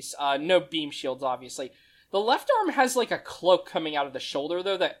 wrist piece. No beam shields, obviously. The left arm has, like, a cloak coming out of the shoulder,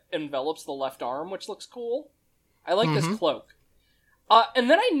 though, that envelops the left arm, which looks cool. I like this cloak. And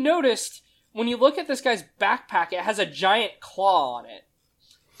then I noticed, when you look at this guy's backpack, it has a giant claw on it.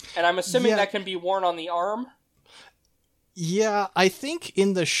 And I'm assuming that can be worn on the arm. Yeah, I think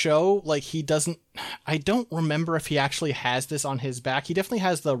in the show, like, he doesn't... I don't remember if he actually has this on his back. He definitely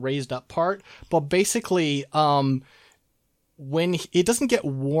has the raised up part, but basically, when it doesn't get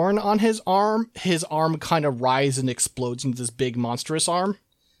worn on his arm kind of rises and explodes into this big monstrous arm.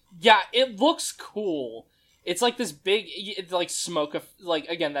 Yeah, it looks cool. It's like this big, it's like smoke, like,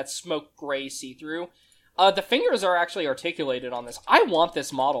 again, that smoke gray see-through. The fingers are actually articulated on this. I want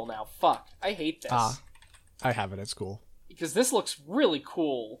this model now. Fuck. I hate this. I have it. It's cool. Because this looks really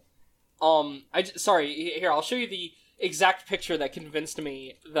cool. Sorry, here, I'll show you the exact picture that convinced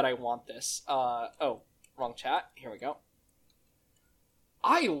me that I want this. Oh, wrong chat. Here we go.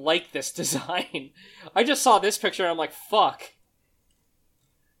 I like this design. I just saw this picture and I'm like, fuck.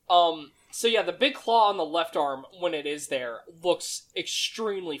 So yeah, the big claw on the left arm, when it is there, looks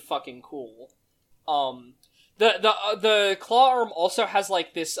extremely fucking cool. The claw arm also has,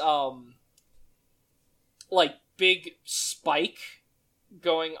 like, this, like, big spike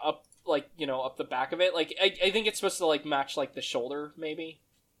going up, like, you know, up the back of it. Like, I think it's supposed to, like, match, like, the shoulder, maybe.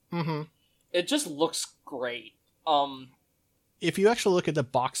 Mm-hmm. It just looks great. If you actually look at the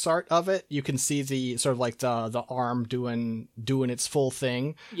box art of it, you can see the sort of like the arm doing its full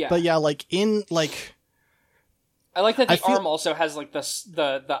thing. Yeah. But yeah, like in like, I like that the arm also has like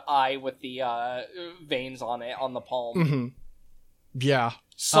the eye with the veins on it on the palm. Mm-hmm. Yeah.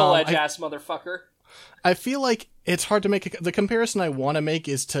 Soul Edge ass motherfucker. I feel like it's hard to make the comparison I want to make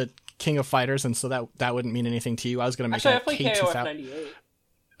is to King of Fighters, and so that wouldn't mean anything to you. I was going to make actually, I played KOF 98.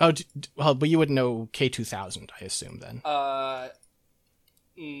 Oh, well, but you wouldn't know K2000, I assume, then.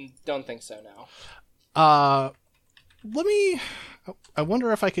 Don't think so now. I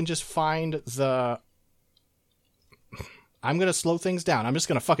wonder if I can just find the... I'm going to slow things down. I'm just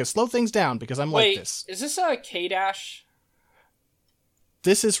going to fucking slow things down because I'm like this. Is this a K-Dash?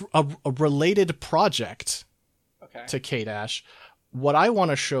 This is a related project to K-Dash. What I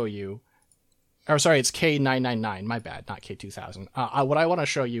want to show you... Or sorry, it's K999. My bad, not K2000. What I want to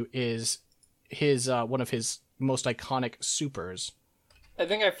show you is his one of his most iconic supers. I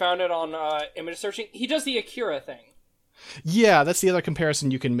think I found it on image searching. He does the Akira thing. Yeah, that's the other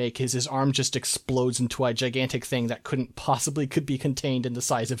comparison you can make. Is his arm just explodes into a gigantic thing that could be contained in the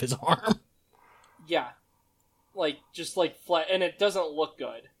size of his arm. Yeah, like just like flat, and it doesn't look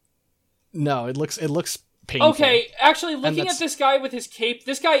good. No, it looks painful. Okay, actually, looking at this guy with his cape,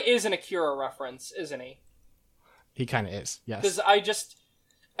 this guy is an Akira reference, isn't he? He kind of is, yes. Because I just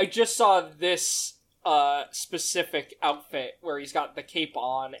saw this specific outfit where he's got the cape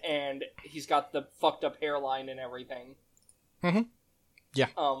on and he's got the fucked up hairline and everything. Mm-hmm. Yeah.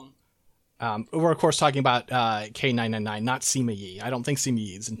 We're of course talking about K999, not Sima Yi. I don't think Sima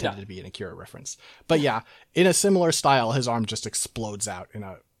Yi is intended to be an Akira reference. But yeah, in a similar style, his arm just explodes out in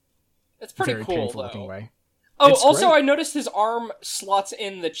a it's pretty very cool, painful though. looking way. Oh, it's also, great. I noticed his arm slots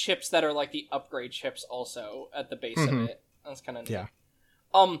in the chips that are like the upgrade chips also at the base of it. That's kind of neat. Yeah.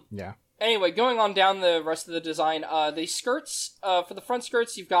 Yeah. Anyway, going on down the rest of the design, the skirts, for the front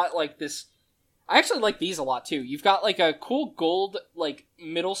skirts, you've got like this... I actually like these a lot, too. You've got like a cool gold, like,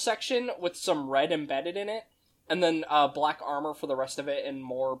 middle section with some red embedded in it, and then black armor for the rest of it and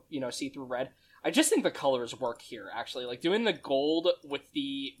more, see-through red. I just think the colors work here, actually. Like, doing the gold with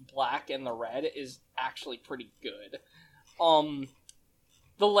the black and the red is actually pretty good.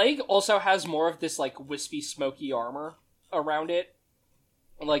 The leg also has more of this, like, wispy, smoky armor around it.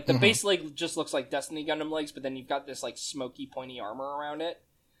 Like, the base leg just looks like Destiny Gundam legs, but then you've got this, like, smoky, pointy armor around it.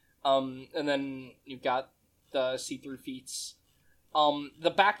 And then you've got the see-through feats.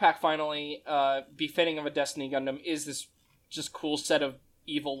 The backpack, finally, befitting of a Destiny Gundam, is this just cool set of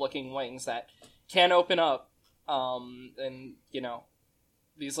evil-looking wings that can open up. And, you know,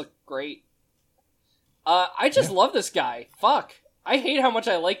 these look great. I just love this guy. Fuck. I hate how much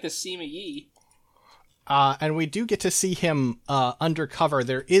I like this Sima Yi. And we do get to see him undercover.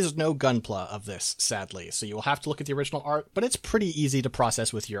 There is no Gunpla of this, sadly, so you'll have to look at the original art, but it's pretty easy to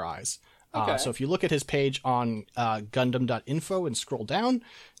process with your eyes. Okay. So if you look at his page on Gundam.info and scroll down,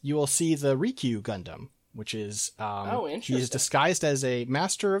 you will see the Rikyū Gundam, which is interesting. he is disguised as a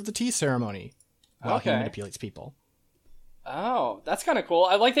master of the tea ceremony while he manipulates people. Oh, that's kind of cool.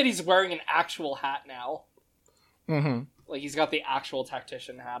 I like that he's wearing an actual hat now. Mm-hmm. Like, he's got the actual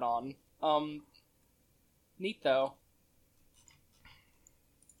tactician hat on. Neat, though.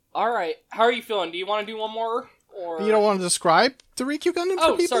 Alright, how are you feeling? Do you want to do one more? Or... You don't want to describe the Rikyū Gundam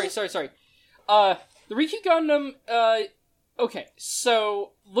for people? Sorry. The Rikyū Gundam, okay,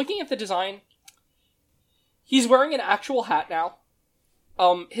 so, looking at the design, he's wearing an actual hat now.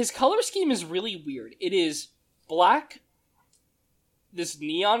 His color scheme is really weird. It is black, this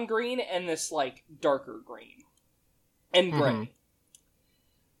neon green, and this, like, darker green. And gray.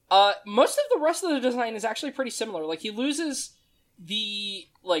 Most of the rest of the design is actually pretty similar. Like, he loses the,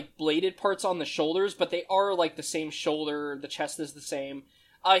 like, bladed parts on the shoulders, but they are, like, the same shoulder, the chest is the same.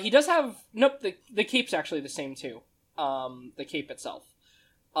 He does have... Nope, the cape's actually the same, too. The cape itself.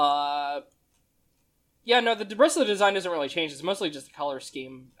 Yeah, no, the rest of the design doesn't really change. It's mostly just the color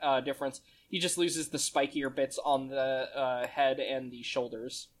scheme difference. He just loses the spikier bits on the head and the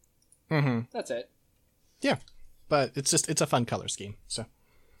shoulders. Mm-hmm. That's it. Yeah, but it's a fun color scheme, so...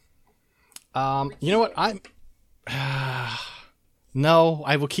 you know what? No,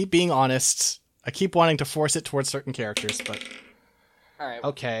 I will keep being honest. I keep wanting to force it towards certain characters, but... Alright.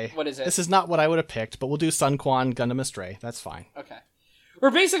 Okay. What is it? This is not what I would have picked, but we'll do Sun Quan Gundam Astray. That's fine. Okay. We're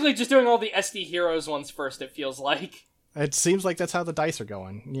basically just doing all the SD Heroes ones first, it feels like. It seems like that's how the dice are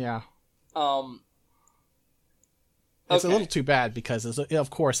going. Yeah. It's a little too bad because, of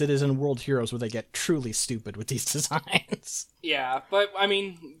course, it is in World Heroes where they get truly stupid with these designs. Yeah, but, I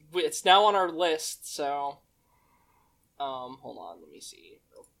mean, it's now on our list, so... hold on, let me see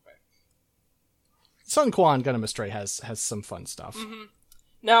real quick. Sun Quan Gundam Astray has some fun stuff. Mm-hmm.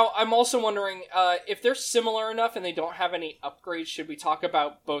 Now, I'm also wondering, if they're similar enough and they don't have any upgrades, should we talk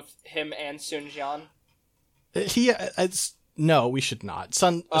about both him and Sun Jian? No, we should not.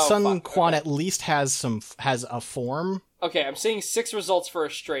 Sun Quan at least has a form. Okay, I'm seeing 6 results for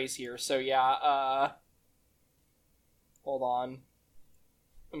Astrays here, so yeah, hold on.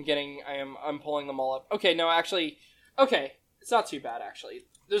 I'm pulling them all up. Okay, no, actually, okay, it's not too bad, actually.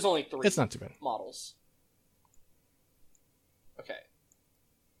 There's only 3 It's not too bad. Models. Okay.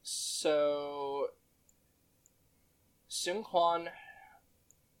 So... Sun Quan...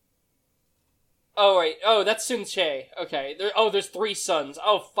 Oh, wait. Oh, that's Sun Che. Okay. There's 3 Suns.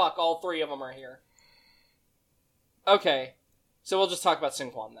 Oh, fuck. All 3 of them are here. Okay. So we'll just talk about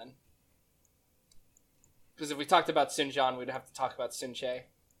Sun Quan, then. Because if we talked about Sun Jian, we'd have to talk about Sun Che.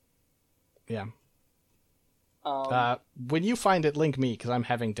 Yeah. When you find it, link me, because I'm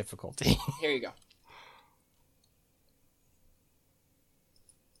having difficulty. Here you go.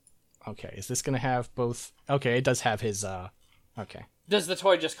 Okay, is this going to have both... Okay, it does have his, Okay. Does the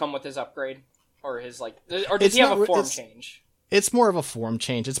toy just come with his upgrade? Or his, like... Or does he have a form change? It's more of a form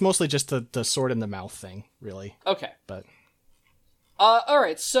change. It's mostly just the sword in the mouth thing, really. Okay. But...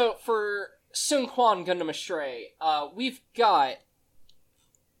 alright, so for Sun Quan Gundam Astray, we've got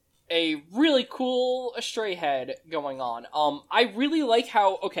a really cool Astray head going on. I really like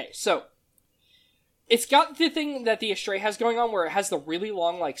how... Okay, so... It's got the thing that the Astray has going on where it has the really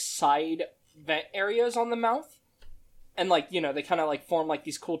long, like, side vent areas on the mouth. And, like, you know, they kind of, like, form, like,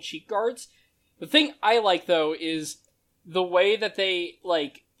 these cool cheek guards. The thing I like, though, is the way that they,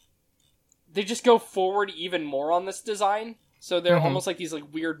 like... They just go forward even more on this design. So they're almost like these,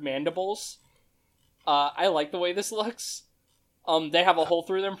 like, weird mandibles. I like the way this looks. They have a hole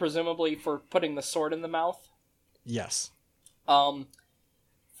through them, presumably for putting the sword in the mouth. Yes.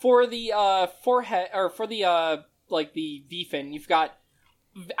 For the, forehead, or for the, like, the V-fin, you've got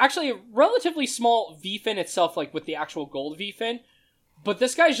actually a relatively small V-fin itself, like, with the actual gold V-fin, but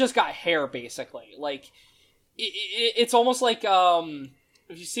this guy's just got hair, basically. Like, it's almost like,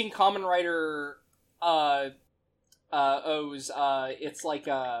 if you've seen Kamen Rider, O's, it's like,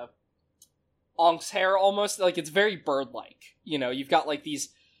 Ank's hair almost. Like, it's very bird-like. You know, you've got, like, these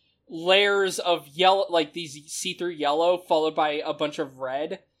layers of yellow, like, these see-through yellow, followed by a bunch of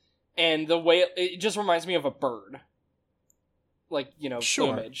red. And the way it just reminds me of a bird. Like, you know,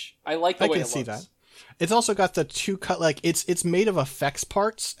 plumage. I like the way it looks. I can see that. It's also got the two cut, like, it's made of effects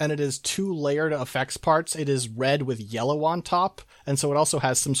parts, and it is 2 layered effects parts. It is red with yellow on top, and so it also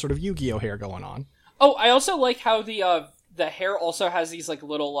has some sort of Yu-Gi-Oh hair going on. Oh, I also like how the hair also has these, like,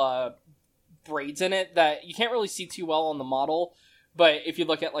 little, braids in it that you can't really see too well on the model, but if you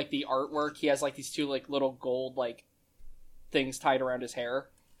look at, like, the artwork, he has, like, these 2, like, little gold, like, things tied around his hair.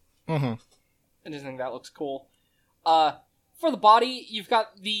 Mm-hmm. I just think that looks cool. For the body, you've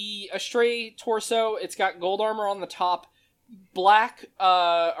got the Astray torso. It's got gold armor on the top, black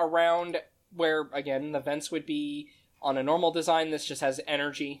around where, again, the vents would be on a normal design. This just has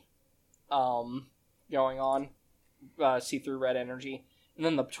energy going on, see-through red energy. And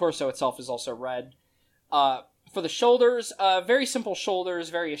then the torso itself is also red. For the shoulders, very simple shoulders,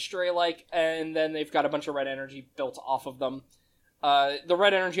 very Astray-like, and then they've got a bunch of red energy built off of them. The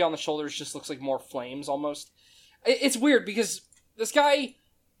red energy on the shoulders just looks like more flames, almost. It's weird, because this guy...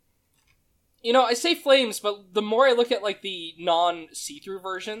 You know, I say flames, but the more I look at, like, the non-see-through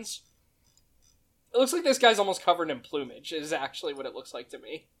versions, it looks like this guy's almost covered in plumage, is actually what it looks like to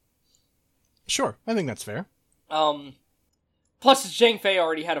me. Sure, I think that's fair. Plus, Zhang Fei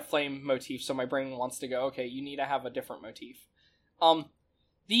already had a flame motif, so my brain wants to go, okay, you need to have a different motif.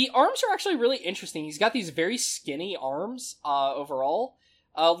 The arms are actually really interesting. He's got these very skinny arms, overall.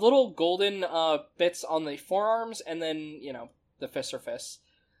 Little golden, bits on the forearms, and then, you know, the fists are fists.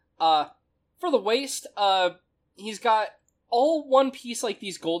 For the waist, he's got all one piece, like,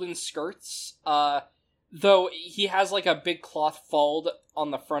 these golden skirts, though he has, like, a big cloth fold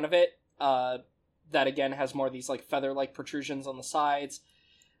on the front of it, that, again, has more of these, like, feather-like protrusions on the sides.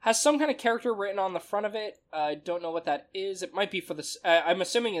 Has some kind of character written on the front of it. I don't know what that is. It might be for the... I'm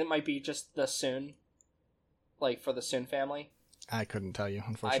assuming it might be just the Sun. Like, for the Sun family. I couldn't tell you,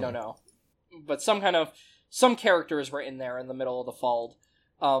 unfortunately. I don't know. But some character is written there in the middle of the fold.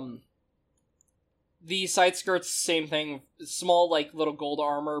 The side skirts, same thing. Small, like, little gold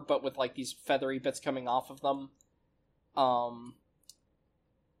armor, but with, like, these feathery bits coming off of them.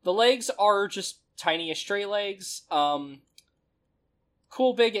 The legs are just tiny Astray legs.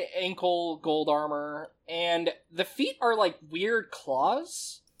 Cool big ankle gold armor. And the feet are, like, weird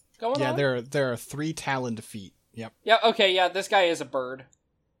claws going on. Yeah, there are 3 taloned feet. Yep. Yeah, okay, yeah, this guy is a bird.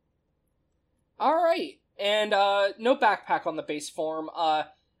 Alright. And, no backpack on the base form. I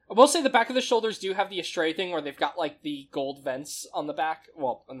will say the back of the shoulders do have the Astray thing where they've got, like, the gold vents on the back.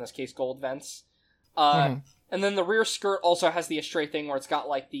 Well, in this case, gold vents. And then the rear skirt also has the Astray thing where it's got,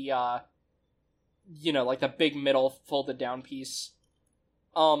 like, the, you know, like the big middle folded down piece.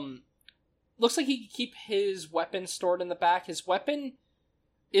 Looks like he can keep his weapon stored in the back. His weapon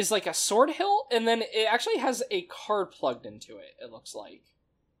is like a sword hilt, and then it actually has a card plugged into it, it looks like.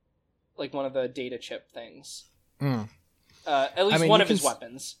 Like one of the data chip things. At least one of his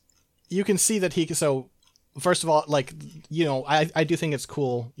weapons. You can see that so, first of all, like, you know, I do think it's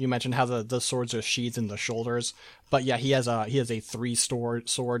cool. You mentioned how the swords are sheathed in the shoulders, but yeah, he has a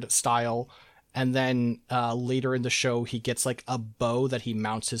 3-sword style, and then later in the show, he gets like a bow that he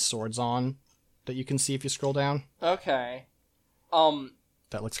mounts his swords on, that you can see if you scroll down. Okay.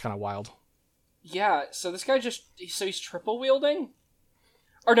 That looks kind of wild. Yeah, so this guy he's triple wielding?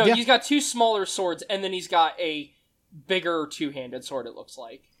 Or no, yeah. He's got 2 smaller swords, and then he's got a bigger 2-handed sword, it looks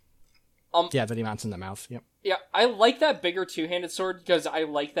like. Yeah, that he mounts in the mouth, yep. Yeah, I like that bigger 2-handed sword, because I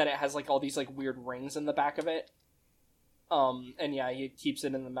like that it has, like, all these, like, weird rings in the back of it. And yeah, he keeps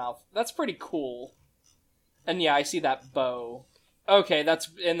it in the mouth. That's pretty cool. And yeah, I see that bow. Okay,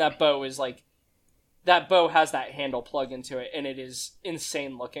 that bow is, like, that bow has that handle plug into it, and it is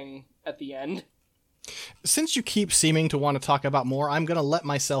insane looking at the end. Since you keep seeming to want to talk about more, I'm going to let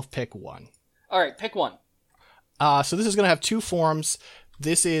myself pick one. Alright, pick one. So this is going to have 2 forms.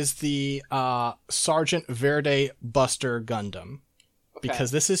 This is the Sergeant Verde Buster Gundam. Okay. Because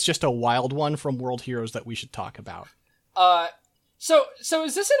this is just a wild one from World Heroes that we should talk about. So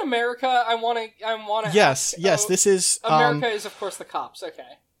is this in America? I want to. Yes, this is... America is, of course, the cops,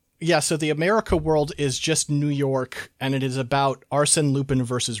 okay. Yeah, so the America world is just New York, and it is about Arsène Lupin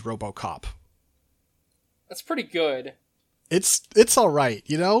versus RoboCop. That's pretty good. It's all right,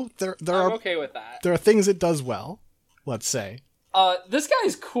 you know. I'm okay with that. There are things it does well, let's say. This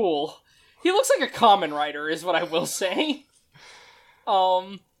guy's cool. He looks like a Kamen Rider, is what I will say.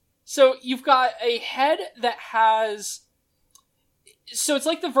 So you've got a head that has. So it's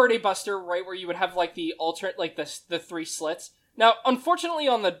like the Verde Buster, right, where you would have like the alternate, like the 3 slits. Now, unfortunately,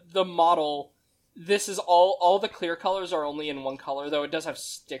 on the model, this is all the clear colors are only in one color, though it does have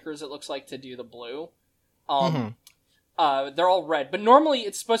stickers, it looks like, to do the blue. They're all red, but normally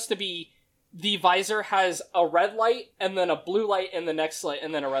it's supposed to be the visor has a red light and then a blue light in the next light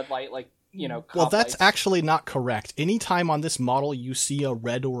and then a red light, like, you know, well, that's lights. actually not correct. Anytime on this model you see a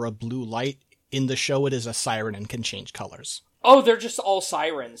red or a blue light, in the show it is a siren and can change colors. Oh, they're just all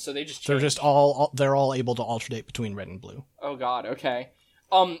sirens, so they just change. They're all able to alternate between red and blue. Oh god, okay.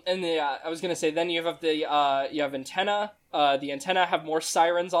 And I was gonna say, then you have you have antenna. The antenna have more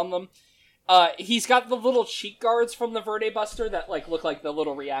sirens on them. He's got the little cheek guards from the Verde Buster that, like, look like the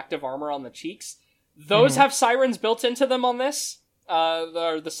little reactive armor on the cheeks. Those have sirens built into them on this.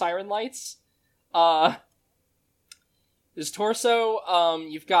 The siren lights. His torso,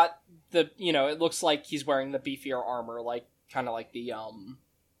 you've got it looks like he's wearing the beefier armor, like, kind of like the,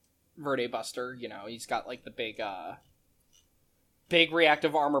 Verde Buster, he's got, like, the big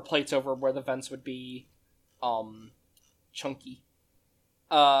reactive armor plates over where the vents would be, chunky.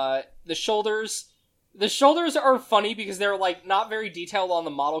 The shoulders are funny because they're, like, not very detailed on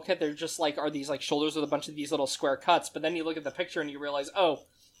the model kit. They're just, like, are these, like, shoulders with a bunch of these little square cuts, but then you look at the picture and you realize, oh,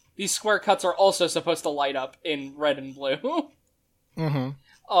 these square cuts are also supposed to light up in red and blue.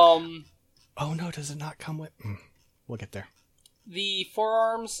 Oh no, does it not come with... We'll get there. The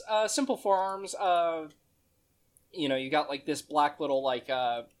forearms, simple forearms, you got, like, this black little, like,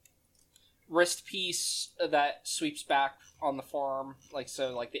 wrist piece that sweeps back on the forearm, like,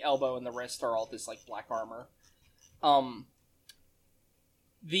 so, like, the elbow and the wrist are all this, like, black armor.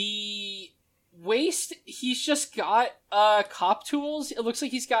 The waist, he's just got, cop tools. It looks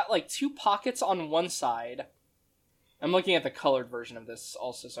like he's got, like, 2 pockets on one side. I'm looking at the colored version of this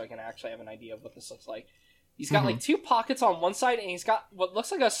also, so I can actually have an idea of what this looks like. He's got, like, 2 pockets on one side, and he's got what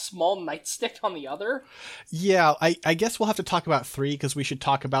looks like a small nightstick on the other. Yeah, I guess we'll have to talk about 3, because we should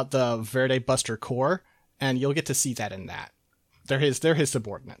talk about the Verde Buster core, and you'll get to see that in that. They're his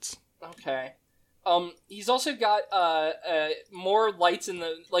subordinates. Okay. He's also got, more lights in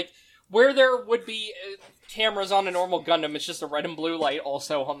the, like, where there would be cameras on a normal Gundam, it's just a red and blue light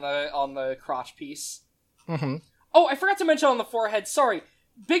also on the crotch piece. Oh, I forgot to mention on the forehead, sorry.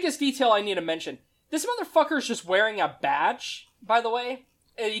 Biggest detail I need to mention. This motherfucker's just wearing a badge, by the way.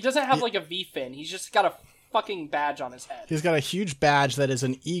 He doesn't have, like, a V-fin. He's just got a fucking badge on his head. He's got a huge badge that is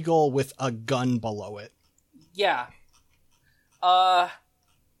an eagle with a gun below it. Yeah. I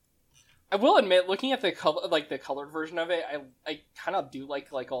will admit, looking at the colored version of it, I kind of do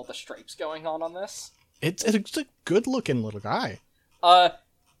like all the stripes going on this. It's a good-looking little guy.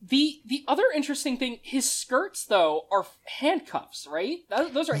 The other interesting thing, his skirts, though, are handcuffs, right?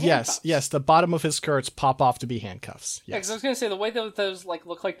 Those are handcuffs. Yes, the bottom of his skirts pop off to be handcuffs. Yes. Yeah, because I was going to say, the way that those, like,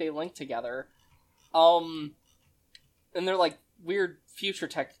 look like they link together, and they're, like, weird future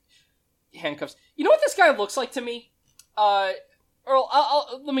tech handcuffs. You know what this guy looks like to me? I'll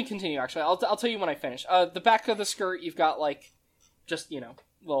let me continue, actually. I'll tell you when I finish. The back of the skirt, you've got, like, just,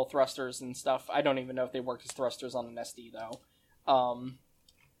 little thrusters and stuff. I don't even know if they work as thrusters on an SD, though.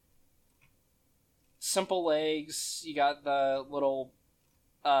 Simple legs, you got the little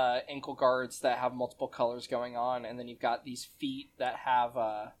ankle guards that have multiple colors going on, and then you've got these feet that have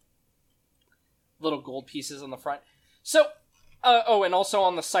little gold pieces on the front. So, and also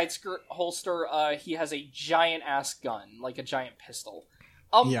on the side skirt holster, he has a giant-ass gun, like a giant pistol.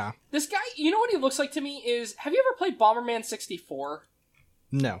 Yeah. This guy, you know what he looks like to me is, have you ever played Bomberman 64?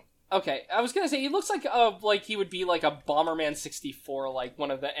 No. Okay, I was gonna say, he looks like he would be like a Bomberman 64, like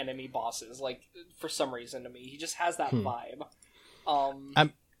one of the enemy bosses, like, for some reason to me. He just has that vibe.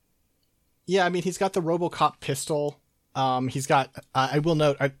 Yeah, I mean, he's got the RoboCop pistol. He's got, I will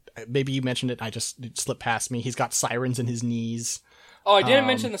note, maybe you mentioned it, it slipped past me, he's got sirens in his knees. Oh, I didn't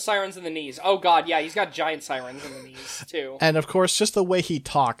mention the sirens in the knees. Oh god, yeah, he's got giant sirens in the knees, too. And of course, just the way he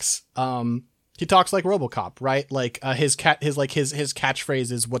talks, he talks like RoboCop, right? Like, his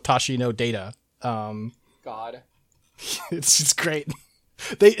catchphrase is "Watashi no Data." God, it's just great.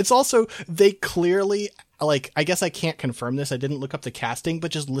 They clearly, like, I guess I can't confirm this. I didn't look up the casting,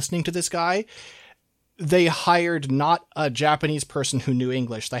 but just listening to this guy, they hired not a Japanese person who knew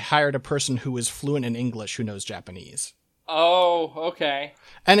English. They hired a person who is fluent in English who knows Japanese. Oh, okay.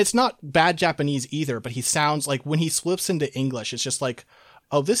 And it's not bad Japanese either, but he sounds like, when he slips into English, it's just like,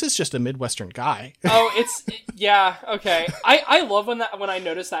 oh, this is just a Midwestern guy. Oh, yeah, okay. I love when I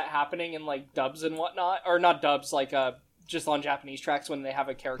notice that happening in, like, dubs and whatnot, or not dubs, like, just on Japanese tracks when they have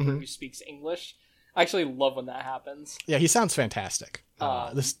a character who speaks English. I actually love when that happens. Yeah, he sounds fantastic.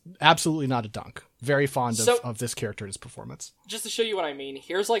 This absolutely not a dunk. Very fond of this character and his performance. Just to show you what I mean,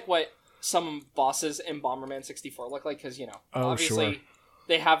 here's, like, what some bosses in Bomberman 64 look like, because, obviously, sure.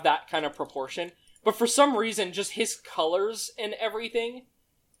 they have that kind of proportion. But for some reason, just his colors and everything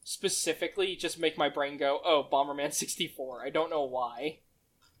specifically just make my brain go, oh, Bomberman 64. I don't know why.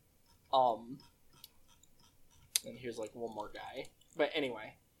 And here's like one more guy. But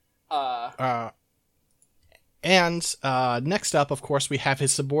anyway. And next up, of course, we have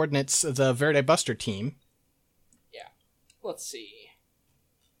his subordinates, the Verde Buster team. Yeah. Let's see.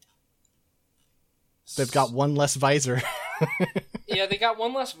 They've got one less visor. Yeah, they got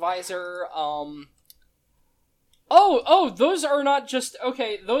one less visor. Oh, those are not just...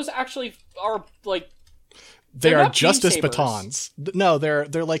 Okay, those actually are, like... They are not Justice beam sabers. batons. No, they're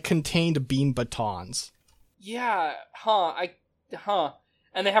like contained beam batons. Yeah,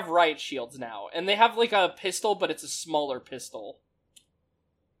 And they have riot shields now. And they have, like, a pistol, but it's a smaller pistol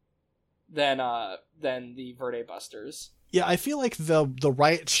than the Verde Busters. Yeah, I feel like the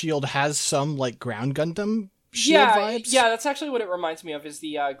riot shield has some, like, Ground Gundam shield vibes. Yeah, that's actually what it reminds me of, is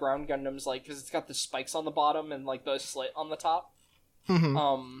the Ground Gundams, like, because it's got the spikes on the bottom and, like, the slit on the top.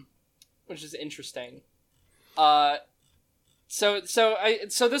 Mm-hmm. Which is interesting. So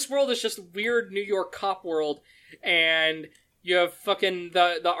this world is just weird New York cop world, and you have fucking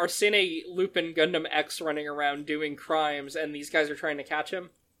the Arsene Lupin Gundam X running around doing crimes, and these guys are trying to catch him?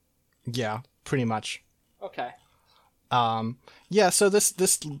 Yeah, pretty much. Okay. Yeah, so this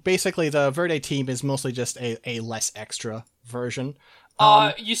basically, the Verde team is mostly just a less extra version.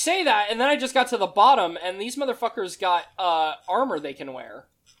 You say that, and then I just got to the bottom, and these motherfuckers got, armor they can wear.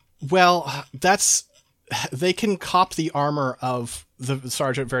 Well, they can cop the armor of the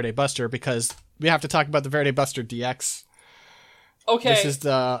Sergeant Verde Buster, because we have to talk about the Verde Buster DX. Okay. This is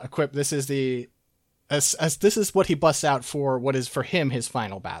this is what he busts out for what is for him his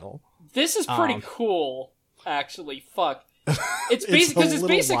final battle. This is pretty cool, actually. Fuck. It's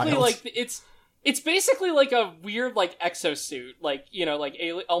wild. like it's basically like a weird like exosuit, like, you know, like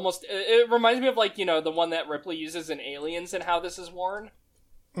almost. It reminds me of, like, you know, the one that Ripley uses in Aliens and how this is worn.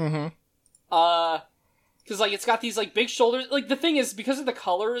 Mm-hmm. Because, like, it's got these like big shoulders. Like, the thing is, because of the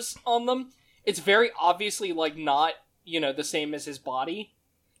colors on them, it's very obviously like not, you know, the same as his body.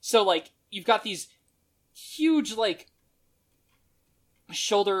 So, like, you've got these huge, like,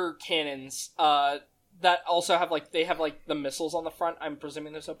 shoulder cannons, that also have, like, they have, like, the missiles on the front. I'm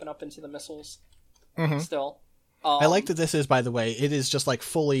presuming those open up into the missiles still. I like that this is, by the way, it is just, like,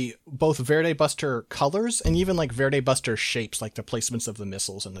 fully both Verde Buster colors and even, like, Verde Buster shapes, like the placements of the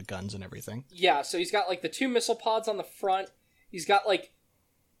missiles and the guns and everything. Yeah, so he's got, like, the 2 missile pods on the front. He's got, like,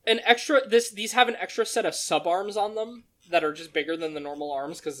 these have an extra set of sub-arms on them that are just bigger than the normal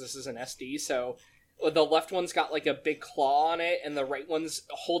arms, because this is an SD, so the left one's got, like, a big claw on it, and the right one's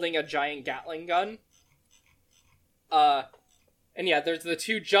holding a giant Gatling gun. And yeah, there's the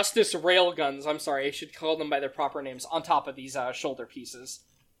 2 Justice Railguns, I'm sorry, I should call them by their proper names, on top of these, shoulder pieces.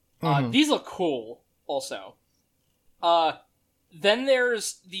 These look cool, also. Then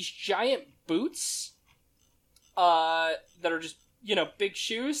there's these giant boots, that are just, you know, big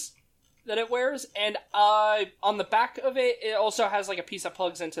shoes that it wears, and, on the back of it, it also has, like, a piece that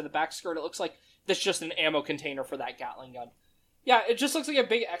plugs into the back skirt. It looks like that's just an ammo container for that Gatling gun. Yeah, it just looks like a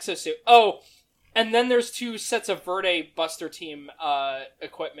big exosuit. Oh, and then there's 2 sets of Verde Buster team,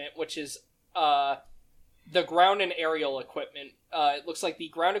 equipment, which is, the ground and aerial equipment. It looks like the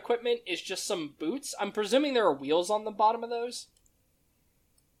ground equipment is just some boots. I'm presuming there are wheels on the bottom of those.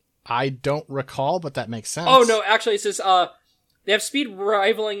 I don't recall, but that makes sense. Oh, no, actually it says, they have speed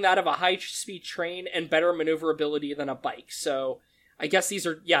rivaling that of a high-speed train and better maneuverability than a bike. So, I guess these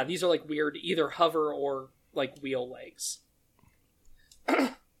are like weird, either hover or, like, wheel legs.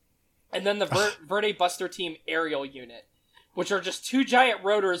 And then the Verde Buster Team aerial unit, which are just 2 giant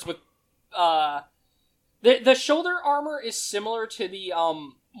rotors with, the shoulder armor is similar to the,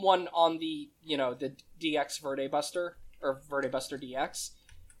 one on the, you know, the DX Verde Buster, or Verde Buster DX.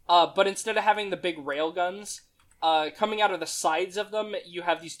 But instead of having the big rail guns, coming out of the sides of them, you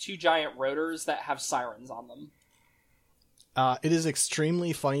have these 2 giant rotors that have sirens on them. It is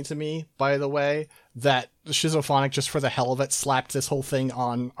extremely funny to me, by the way, that Schizophonic, just for the hell of it, slapped this whole thing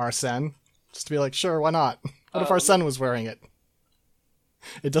on Arsene. Just to be like, sure, why not? What if Arsene was wearing it?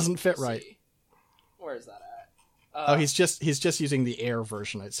 It doesn't fit right. Where is that at? He's just using the air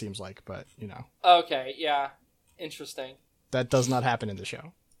version, it seems like, but, you know. Okay, yeah. Interesting. That does not happen in the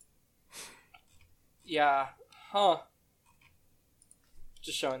show. Yeah. Huh.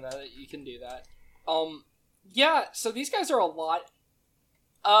 Just showing that you can do that. Yeah, so these guys are a lot.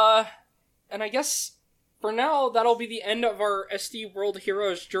 And I guess for now, that'll be the end of our SD World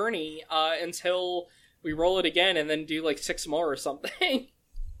Heroes journey, until we roll it again and then do like 6 more or something.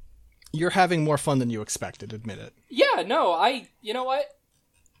 You're having more fun than you expected, admit it. Yeah, no, you know what?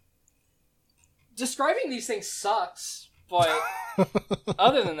 describing these things sucks, but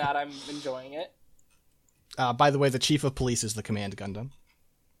other than that, I'm enjoying it. By the way, the Chief of Police is the Command Gundam.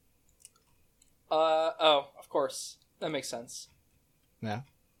 Oh, of course. That makes sense. Yeah.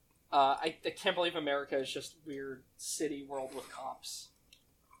 I can't believe America is just weird city world with cops.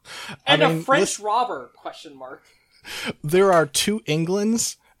 And a French robber, question mark. There are 2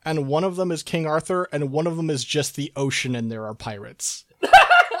 Englands, and one of them is King Arthur, and one of them is just the ocean, and there are pirates.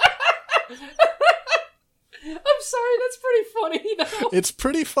 I'm sorry, that's pretty funny, though. It's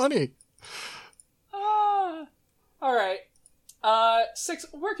pretty funny. Alright. Six,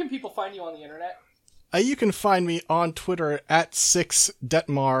 where can people find you on the internet? You can find me on Twitter at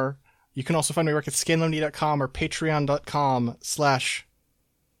 6detmar. You can also find my work at scanlinemedia.com or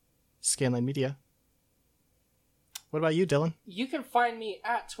patreon.com/scanlinemedia. What about you, Dylan? You can find me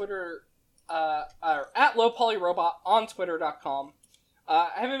at Twitter, at lowpolyrobot on twitter.com.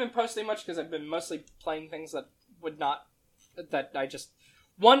 I haven't been posting much because I've been mostly playing things that I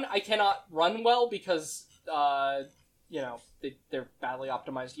cannot run well because, they're badly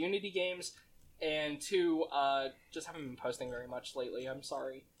optimized Unity games. And 2, just haven't been posting very much lately. I'm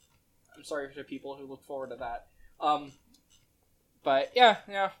sorry. I'm sorry for people who look forward to that. But yeah,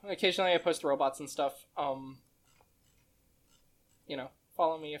 occasionally I post robots and stuff.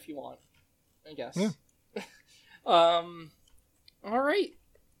 Follow me if you want, I guess. Yeah. Alright.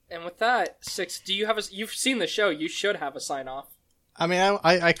 And with that, Six, you've seen the show, you should have a sign-off. I mean,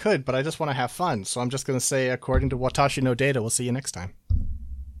 I could, but I just want to have fun, so I'm just going to say, according to Watashi no Data, we'll see you next time.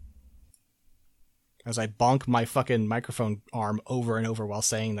 As I bonk my fucking microphone arm over and over while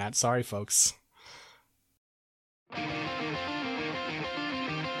saying that. Sorry, folks.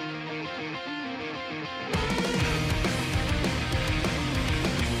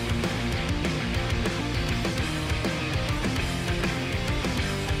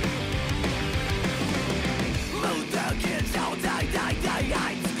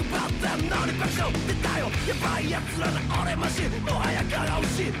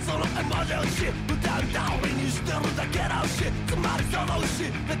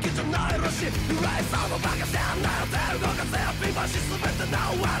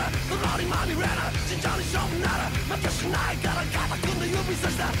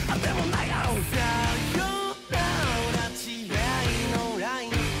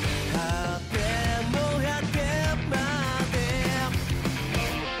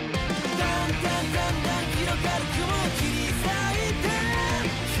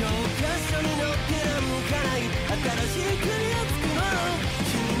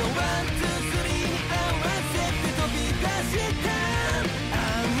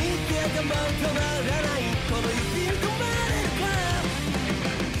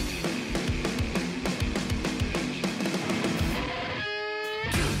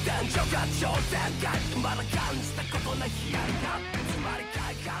挑戦がまだ感じたことない悲哀がつまり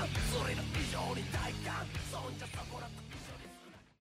快感それの以上に体感そんじゃそこら